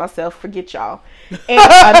 I'm aging myself. Forget y'all.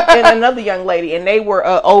 And another young lady, and they were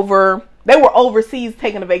overseas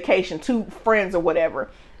taking a vacation, two friends or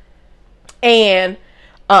whatever. And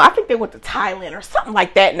I think they went to Thailand or something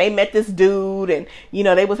like that, and they met this dude, and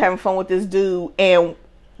they was having fun with this dude, and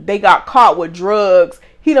they got caught with drugs.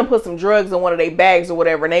 He done put some drugs in one of their bags or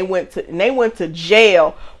whatever, and they went to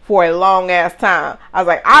jail for a long ass time. I was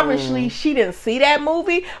like, obviously she didn't see that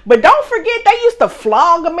movie, but don't forget they used to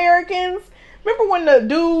flog Americans. Remember when the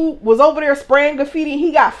dude was over there spraying graffiti and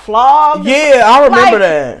he got flogged? Yeah, I remember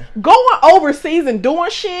that. Going overseas and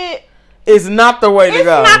doing shit is not the way to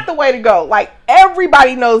go. It's not the way to go. Like,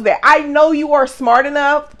 everybody knows that. I know you are smart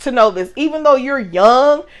enough to know this. Even though you're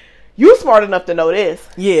young, you smart enough to know this.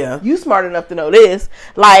 Yeah. You smart enough to know this.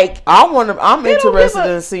 Like, I'm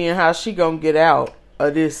interested in seeing how she gonna get out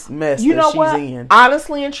of this mess that she's in.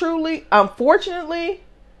 Honestly and truly, unfortunately,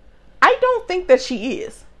 I don't think that she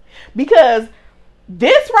is. Because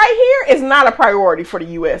this right here is not a priority for the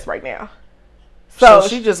U.S. right now. So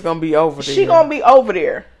she just gonna be over there. She gonna be over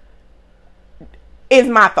there. Is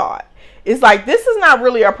my thought. It's like, this is not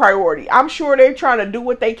really a priority. I'm sure they're trying to do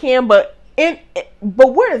what they can, but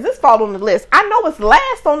where does this fall on the list? I know it's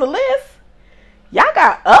last on the list. Y'all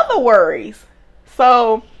got other worries.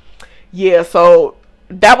 So, yeah, so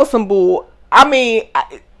that was some bull. I mean,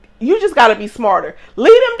 you just got to be smarter.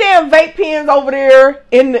 Leave them damn vape pens over there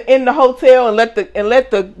in the hotel and let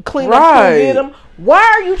the cleanup crew get them. Why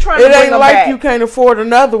are you trying to bring them back? It ain't like you can't afford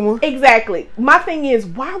another one. Exactly. My thing is,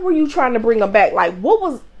 why were you trying to bring them back? Like, what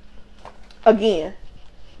was... Again,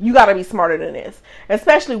 you got to be smarter than this.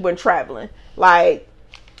 Especially when traveling. Like,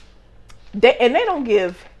 they don't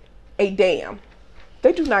give a damn.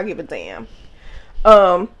 They do not give a damn.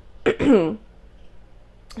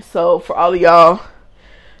 So, for all of y'all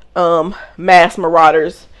mask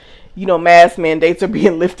marauders, mask mandates are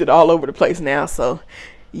being lifted all over the place now. So,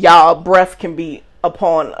 y'all breath can be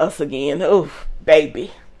upon us again. Oof,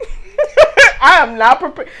 baby. I am not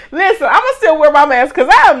prepared. Listen, I'm going to still wear my mask because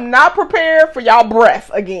I am not prepared for y'all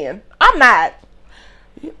breath again. I'm not.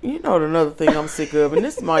 You know another thing I'm sick of, and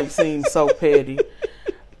this might seem so petty.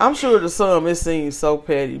 I'm sure to some it seems so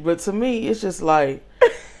petty, but to me it's just like,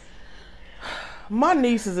 my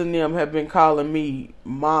nieces and them have been calling me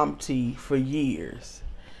Mom T for years.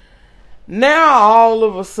 Now all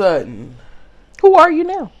of a sudden, who are you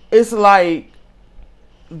now? It's like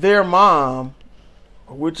their mom,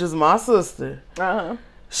 which is my sister,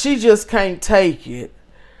 she just can't take it.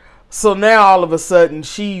 So now all of a sudden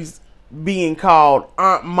she's being called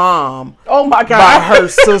Aunt Mom. Oh my God. By her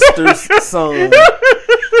sister's son.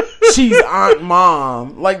 She's Aunt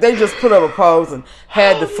Mom. Like, they just put up a pose and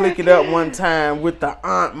had to flick it up one time with the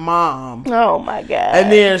Aunt Mom. Oh my God.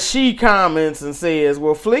 And then she comments and says,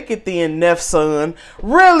 well, flick it then, Neff son.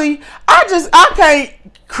 Really? I can't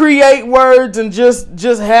create words and just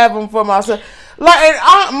have them for myself. Like, and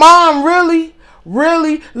Aunt Mom,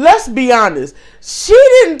 really, let's be honest. She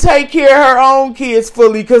didn't take care of her own kids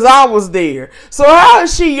fully because I was there. So how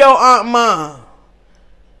is she your Aunt Mom?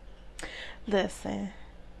 Listen.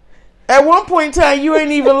 At one point in time, you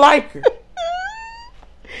ain't even like her.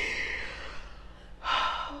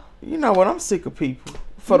 You know what? I'm sick of people.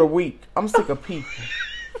 For the week. I'm sick of people.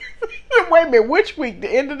 Wait a minute. Which week? The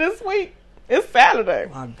end of this week? It's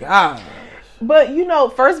Saturday. My God. But,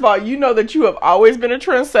 first of all, you know that you have always been a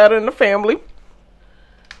trendsetter in the family.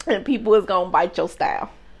 And people is going to bite your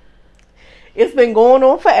style. It's been going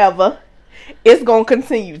on forever. It's going to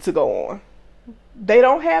continue to go on. They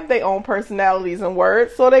don't have their own personalities and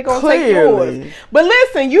words, so they're going to take yours. But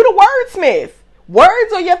listen, you the wordsmith.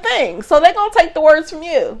 Words are your thing, so they're going to take the words from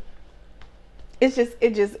you.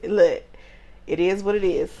 Look, it is what it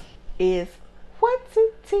is. Is what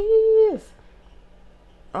it is.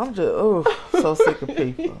 I'm just, so sick of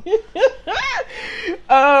people.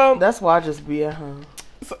 That's why I just be at home.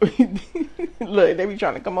 So, look, they be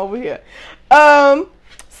trying to come over here.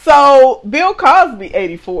 So Bill Cosby,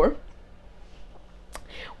 84,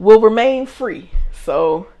 will remain free.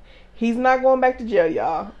 So he's not going back to jail,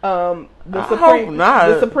 y'all.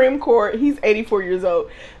 The Supreme Court, he's 84 years old.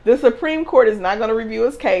 The Supreme Court is not going to review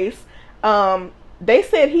his case. They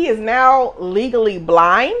said he is now legally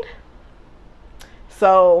blind.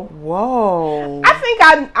 So, whoa.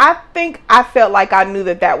 I think I felt like I knew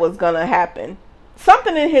that was going to happen.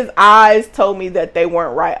 Something in his eyes told me that they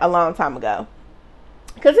weren't right a long time ago.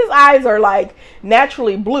 Because his eyes are like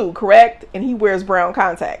naturally blue, correct? And he wears brown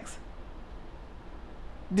contacts.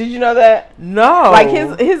 Did you know that? No. Like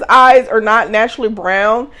his eyes are not naturally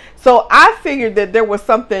brown. So I figured that there was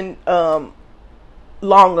something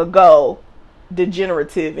long ago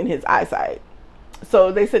degenerative in his eyesight.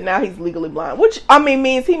 So they said now he's legally blind, which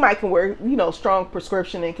means he might can wear, strong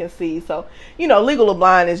prescription and can see. So, legally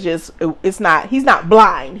blind is just, he's not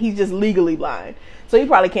blind. He's just legally blind. So he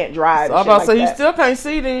probably can't drive. So I'm about to say, he still can't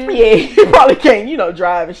see then. Yeah, he probably can't,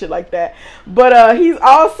 drive and shit like that. But he's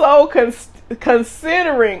also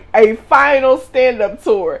considering a final stand-up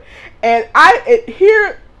tour. And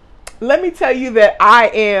let me tell you that I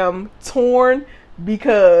am torn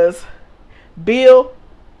because Bill,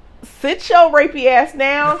 sit your rapey ass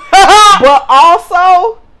down. But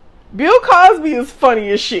also, Bill Cosby is funny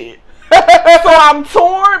as shit. So I'm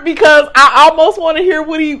torn because I almost want to hear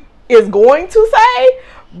what he is going to say,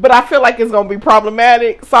 but I feel like it's going to be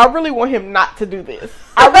problematic. So I really want him not to do this.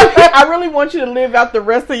 I really want you to live out the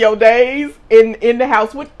rest of your days in the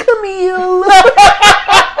house with Camille.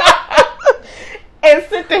 And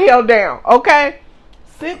sit the hell down, okay?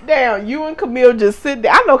 Sit down. You and Camille just sit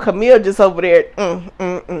down. I know Camille just over there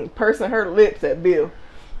pursing her lips at Bill.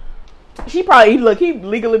 She probably, he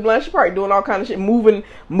legally blind. She probably doing all kind of shit, moving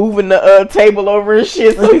the table over and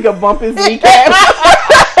shit so he can bump his kneecap.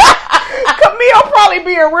 Camille probably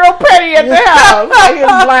being real petty at the house, like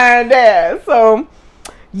his blind ass. So,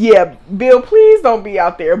 yeah, Bill, please don't be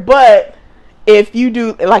out there. But if you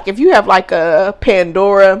do, like, if you have like a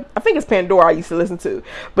Pandora, I think it's Pandora I used to listen to.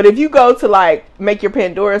 But if you go to like make your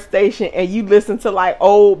Pandora station and you listen to like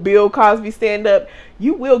old Bill Cosby stand up,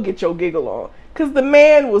 you will get your giggle on. Because the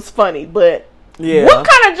man was funny, but yeah. What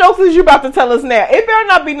kind of jokes is you about to tell us now? It better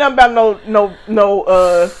not be nothing about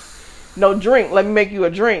no drink. Let me make you a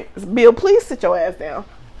drink. Bill, please sit your ass down.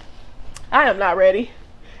 I am not ready.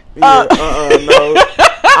 Yeah, no.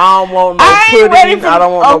 I don't want no pudding. I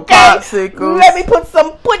don't want no popsicles. Let me put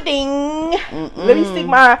some pudding. Let me stick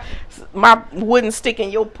my wooden stick in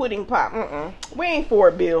your pudding pot. We ain't for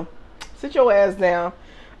it, Bill. Sit your ass down.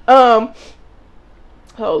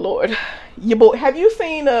 Oh Lord, your boy. Have you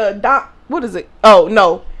seen Doc? What is it? Oh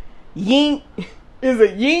no, Ying. Is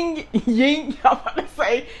it Ying? I'm about to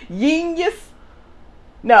say Yingus.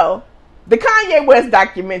 No, the Kanye West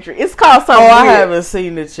documentary. It's called something. I weird. haven't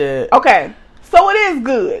seen it yet. Okay, so it is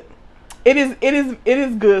good. It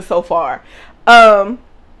is good so far.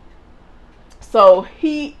 So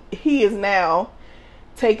he is now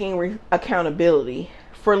taking accountability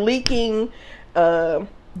for leaking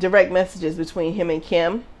direct messages between him and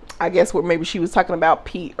Kim. I guess where maybe she was talking about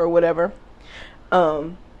Pete or whatever.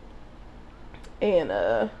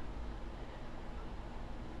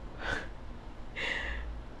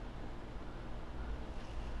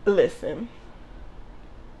 Listen,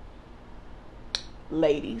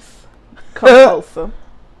 ladies, come closer.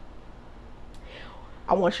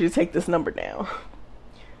 I want you to take this number down.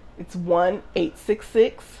 It's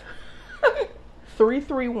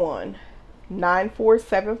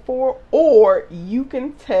 1-866-331-9474, or you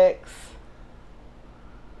can text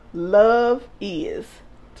Love Is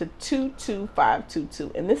to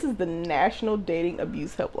 22522, and this is the National Dating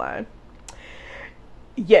Abuse Helpline.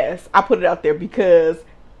 Yes, I put it out there because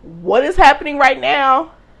what is happening right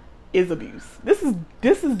now is abuse. This is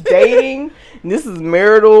dating, this is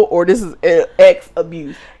marital, or this is ex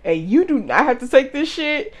abuse, and you do not have to take this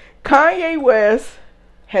shit. Kanye West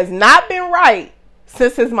has not been right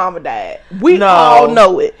since his mama died. We all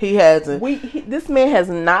know it. He hasn't. This man has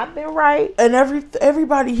not been right. And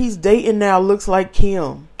everybody he's dating now looks like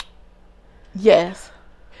Kim. Yes.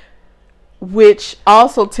 Which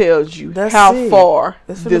also tells you how far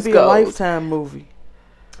this goes. Be a Lifetime movie.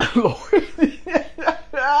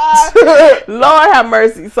 Lord have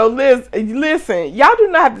mercy. So listen, y'all do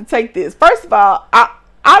not have to take this. First of all, I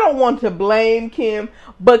don't want to blame Kim,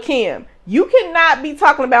 but Kim, you cannot be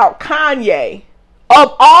talking about Kanye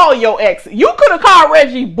of all your exes. You could have called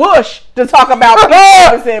Reggie Bush to talk about Pete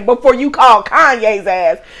Davidson before you called Kanye's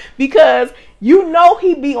ass, because you know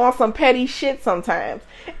he be on some petty shit sometimes.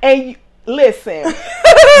 And listen,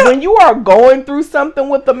 when you are going through something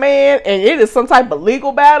with a man and it is some type of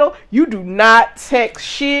legal battle, you do not text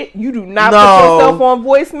shit. You do not put yourself on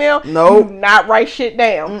voicemail. No. You do not write shit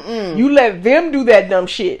down. You let them do that dumb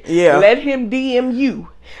shit. Yeah. Let him DM you.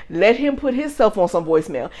 Let him put himself on some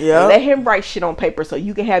voicemail. Yeah. Let him write shit on paper so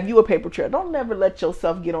you can have you a paper trail. Don't never let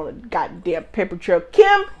yourself get on a goddamn paper trail.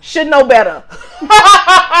 Kim should know better.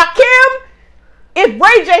 Kim, if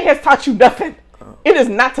Ray J has taught you nothing, it is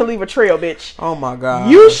not to leave a trail, bitch. Oh my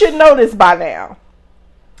God. You should know this by now.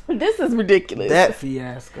 This is ridiculous. That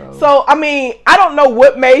fiasco. So, I mean, I don't know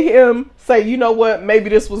what made him say, you know what, maybe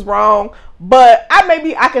this was wrong. But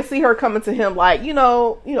I can see her coming to him like, you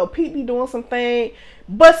know, Pete be doing something.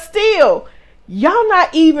 But still, y'all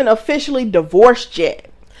not even officially divorced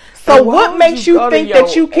yet. So what makes you think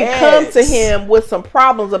that you can come to him with some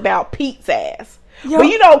problems about Pete's ass? Yo.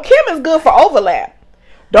 But Kim is good for overlap.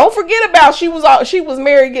 Don't forget about she was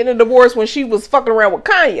married, getting a divorce when she was fucking around with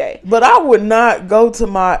Kanye. But I would not go to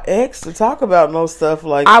my ex to talk about no stuff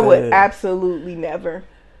like that. I would absolutely never.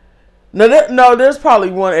 No, there's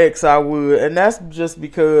probably one ex I would, and that's just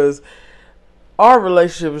because our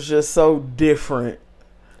relationship is just so different.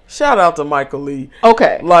 Shout out to Michael Lee.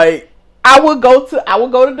 Okay, like. I would go to Doug. I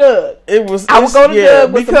would go to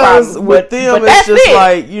Doug because with them it's just it.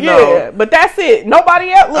 Like, you know. Yeah, but that's it.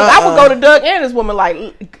 Nobody else. Look, I would go to Doug and this woman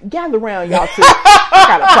like, gather around, y'all two. I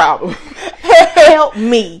got a problem. Help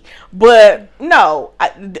me. But no,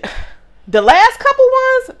 the last couple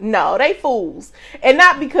ones, no, they fools, and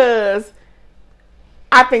not because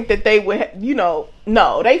I think that they would,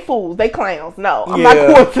 no, they fools, they clowns. No, I'm not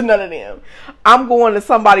going to none of them. I'm going to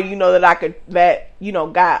somebody, that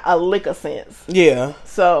got a lick of sense. Yeah.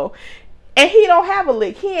 So, and he don't have a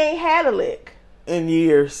lick. He ain't had a lick in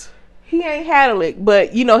years. He ain't had a lick,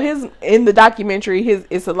 but in the documentary,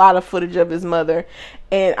 it's a lot of footage of his mother,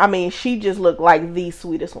 and I mean, she just looked like the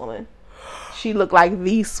sweetest woman. She looked like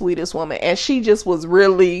the sweetest woman, and she just was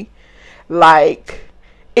really like.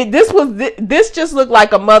 This just looked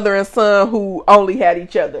like a mother and son who only had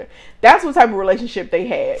each other. That's what type of relationship they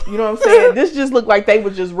had. You know what I'm saying? This just looked like they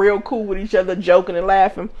were just real cool with each other, joking and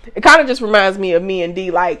laughing. It kind of just reminds me of me and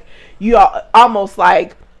D. Like, you are almost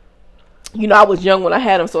like, I was young when I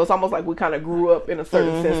had him, so it's almost like we kind of grew up in a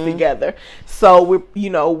certain sense together. So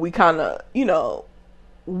we kind of,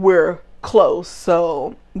 we're close.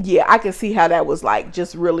 So yeah, I can see how that was like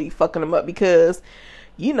just really fucking him up because.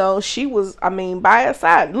 She was, by his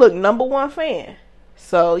side. Look, #1 fan.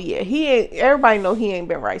 So, yeah, everybody know he ain't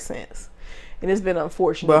been right since. And it's been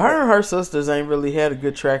unfortunate. But her and her sisters ain't really had a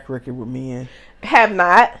good track record with men. Have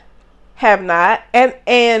not.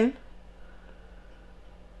 And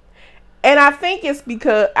I think it's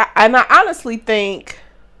because, I honestly think,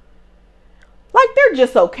 like, they're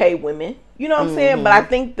just okay women. You know what I'm saying? But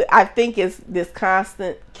I think it's this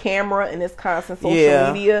constant camera and this constant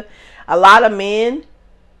social media. A lot of men,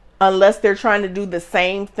 unless they're trying to do the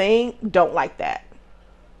same thing, don't like that.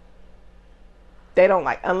 They don't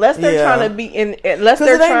like unless they're trying to be in. Unless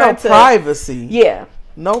they're trying to privacy. Yeah,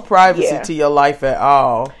 no privacy to your life at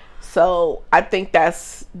all. So I think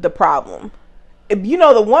that's the problem.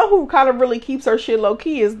 The one who kind of really keeps her shit low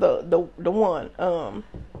key is the one.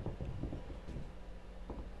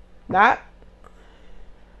 Not.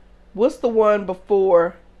 What's the one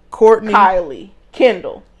before Courtney? Kylie.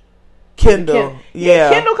 Kendall.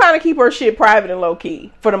 Yeah. Kendall kind of keep her shit private and low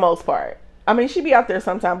key for the most part. I mean, she be out there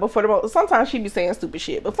sometimes, but sometimes she be saying stupid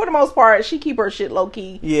shit. But for the most part, she keep her shit low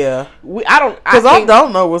key. Yeah, I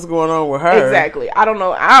don't know what's going on with her. Exactly, I don't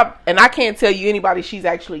know. I can't tell you anybody she's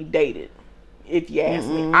actually dated. If you ask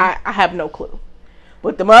me, I have no clue.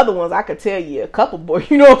 But the other ones, I could tell you a couple, boy.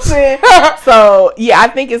 You know what I'm saying? So yeah, I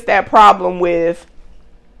think it's that problem with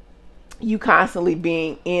you constantly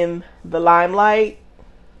being in the limelight.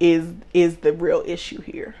 Is the real issue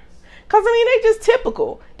here. Because, they just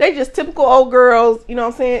typical old girls, you know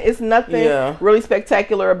what I'm saying? It's nothing really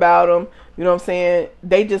spectacular about them, you know what I'm saying?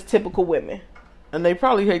 They just typical women. And they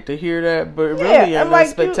probably hate to hear that, but it really ain't nothing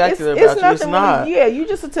spectacular about you. It's not. Really, you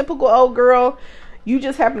just a typical old girl. You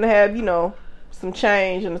just happen to have, some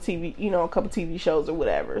change in the TV, a couple TV shows or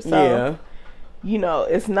whatever. So,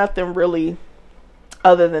 it's nothing really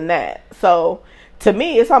other than that. So, to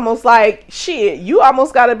me, it's almost like, shit, you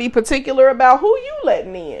almost got to be particular about who you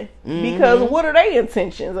letting in. Because what are their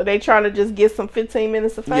intentions? Are they trying to just get some 15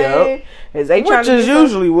 minutes of fame? Which is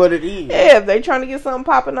usually what it is. Yeah, if they trying to get something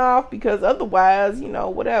popping off, because otherwise,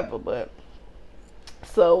 whatever. But,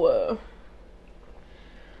 so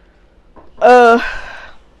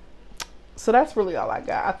that's really all I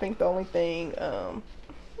got. I think the only thing,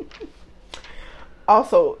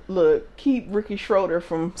 also, look, keep Ricky Schroeder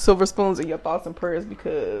from Silver Spoons in your thoughts and prayers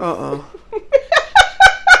because...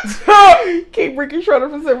 keep Ricky Schroeder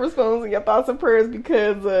from Silver Spoons in your thoughts and prayers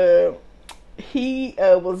because he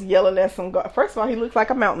was yelling at some guard. First of all, he looks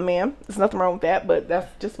like a mountain man. There's nothing wrong with that, but that's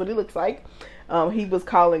just what he looks like. He was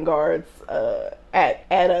calling guards at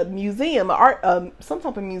a museum, some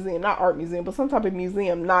type of museum, not art museum, but some type of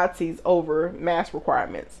museum, Nazis over mask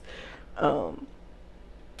requirements.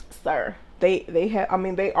 Sir.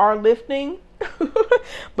 They are lifting,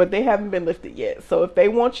 but they haven't been lifted yet. So if they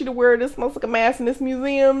want you to wear this motherfucking mask in this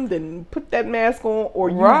museum, then put that mask on, or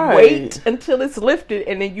you wait until it's lifted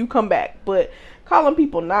and then you come back. But calling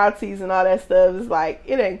people Nazis and all that stuff is like,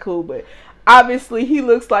 it ain't cool. But obviously he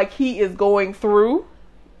looks like he is going through,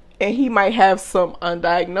 and he might have some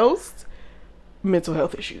undiagnosed mental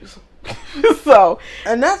health issues. So,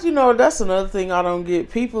 and that's another thing I don't get.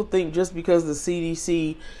 People think just because the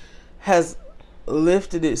CDC has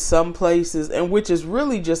lifted it some places, and which is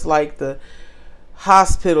really just like the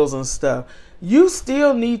hospitals and stuff. You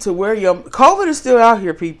still need to wear your... COVID is still out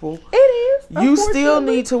here, people. It is. You still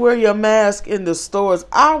need to wear your mask in the stores.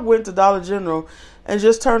 I went to Dollar General and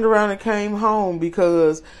just turned around and came home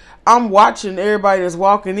because I'm watching everybody that's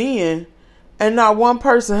walking in and not one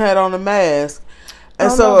person had on a mask.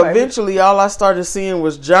 And eventually all I started seeing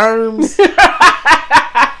was germs.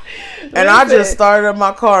 And I just started up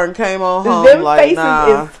my car and came on home. Them like, faces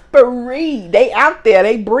nah. is free. They out there.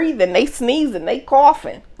 They breathing. They sneezing. They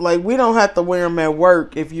coughing. Like, we don't have to wear them at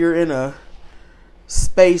work if you're in a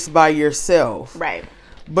space by yourself. Right.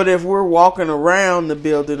 But if we're walking around the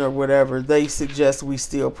building or whatever, they suggest we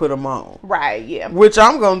still put them on. Right, yeah. Which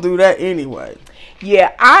I'm going to do that anyway.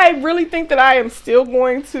 Yeah, I really think that I am still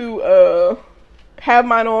going to have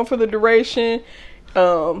mine on for the duration.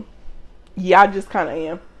 Yeah, I just kind of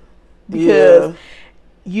am. Because,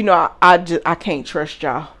 you know, I can't trust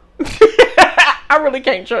y'all. I really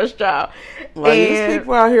can't trust y'all. Like, these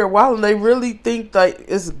people out here wilding, they really think like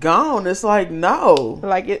it's gone. It's like, no.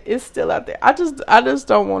 Like, it's still out there. I just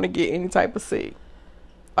don't want to get any type of sick.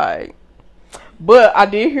 Like, but I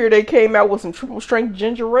did hear they came out with some triple strength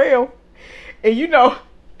ginger ale. And you know,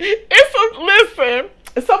 listen,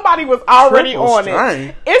 somebody was already triple on strength.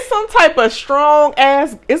 It. It's some type of strong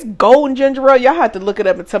ass, it's golden ginger ale. Y'all have to look it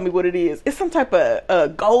up and tell me what it is. It's some type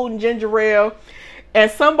of golden ginger ale. And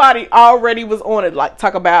somebody already was on it, like,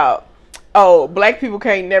 talk about, oh, black people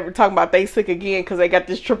can't never talk about they sick again because they got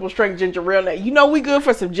this triple strength ginger ale now. You know we good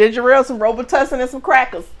for some ginger ale, some Robitussin, and some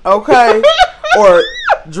crackers. Okay. Or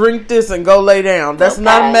drink this and go lay down. That's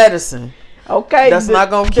not medicine. Okay. That's not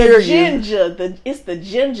going to cure you. It's the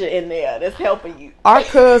ginger in there that's helping you. Our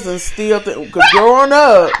cousins still think, because growing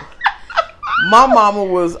up, my mama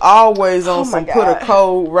was always on put a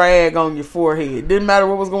cold rag on your forehead. Didn't matter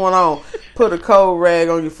what was going on. Put a cold rag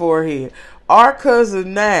on your forehead. Our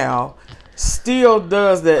cousin now still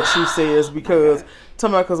does that, she says, because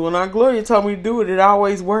when Aunt Gloria told me to do it, it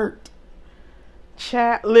always worked.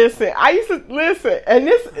 Chat, listen, I used to listen, and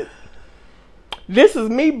this is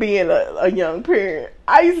me being a young parent.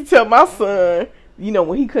 I used to tell my son, you know,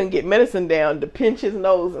 when he couldn't get medicine down, to pinch his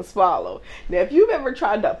nose and swallow. Now, if you've ever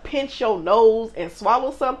tried to pinch your nose and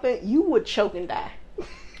swallow something, you would choke and die.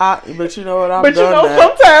 But you know what? I've done that. But you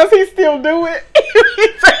know, sometimes he still do it.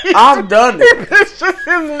 I've done it. It's just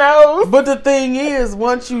his nose. But the thing is,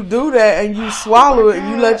 once you do that and you swallow it and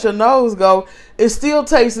you let your nose go, it still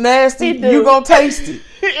tastes nasty. You gonna taste it.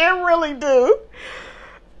 It really do.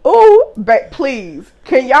 Oh, but please,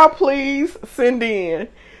 can y'all please send in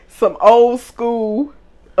some old school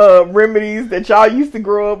remedies that y'all used to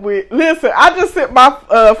grow up with? Listen, I just sent my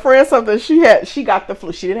friend something. She got the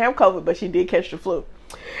flu. She didn't have COVID, but she did catch the flu.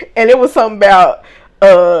 And it was something about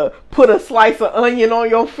put a slice of onion on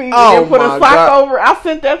your feet and then put a sock over. I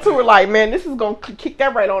sent that to her like, man, this is going to kick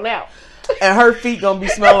that right on out. And her feet going to be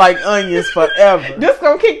smelling like onions forever. This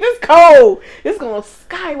going to kick this cold. It's going to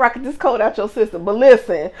skyrocket this cold out your system. But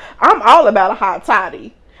listen, I'm all about a hot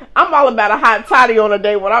toddy. I'm all about a hot toddy on a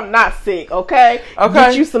day when I'm not sick, okay?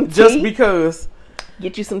 Get you some tea. Just because.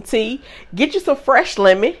 Get you some tea. Get you some fresh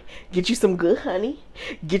lemon. Get you some good honey.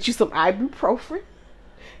 Get you some ibuprofen.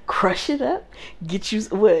 Crush it up. Get you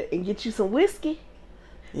and get you some whiskey.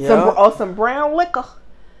 Yep. Some brown liquor.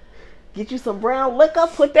 Get you some brown liquor.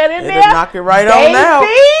 Put that in there. Knock it right on out.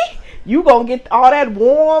 You gonna get all that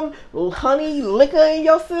warm honey liquor in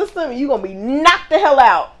your system. And you gonna be knocked the hell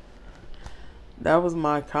out. That was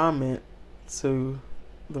my comment to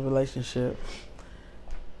the relationship.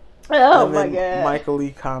 Oh and my God. Michael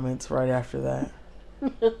Lee comments right after that.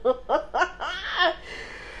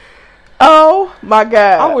 Oh my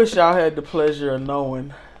God. I wish y'all had the pleasure of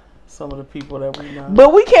knowing some of the people that we know.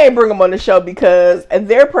 But we can't bring them on the show because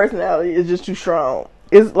their personality is just too strong.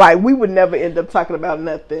 It's like we would never end up talking about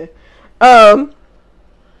nothing.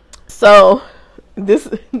 So this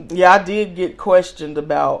I did get questioned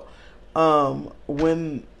about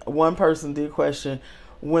when one person did question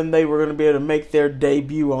when they were going to be able to make their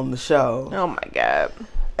debut on the show. Oh my God.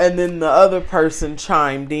 And then the other person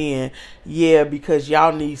chimed in, because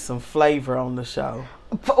y'all need some flavor on the show.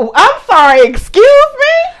 I'm sorry, excuse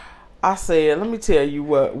me? I said, let me tell you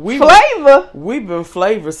what. Flavor? We've been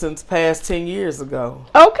flavor since past 10 years ago.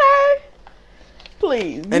 Okay.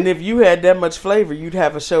 Please. And if you had that much flavor, you'd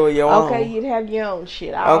have a show of your own. Okay, you'd have your own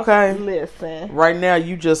shit. Okay. Listen. Right now,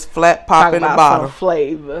 you just flat pop in the bottle. Some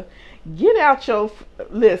flavor. Get out your...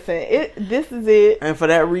 Listen, this is it. And for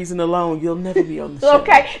that reason alone, you'll never be on the show.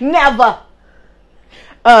 Okay, never.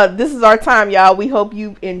 This is our time, y'all. We hope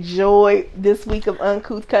you enjoyed this week of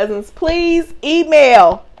Uncouth Cousins. Please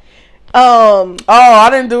email I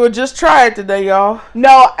didn't do it. Just try it today, y'all.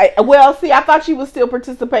 No, see, I thought you was still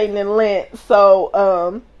participating in Lent,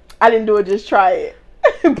 so I didn't do it. Just try it.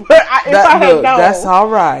 But if I had known, that's all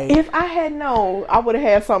right. If I had known, I would have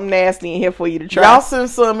had something nasty in here for you to try. Y'all send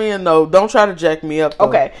some in though. Don't try to jack me up though.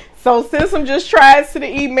 Okay, so send some just tries to the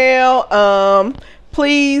email.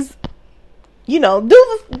 Please, do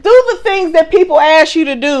the things that people ask you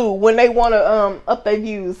to do when they want to up their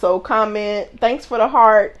views. So comment. Thanks for the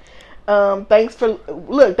heart. Thanks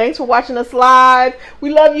for watching us live. We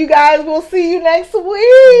love you guys. We'll see you next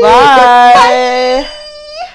week. Bye.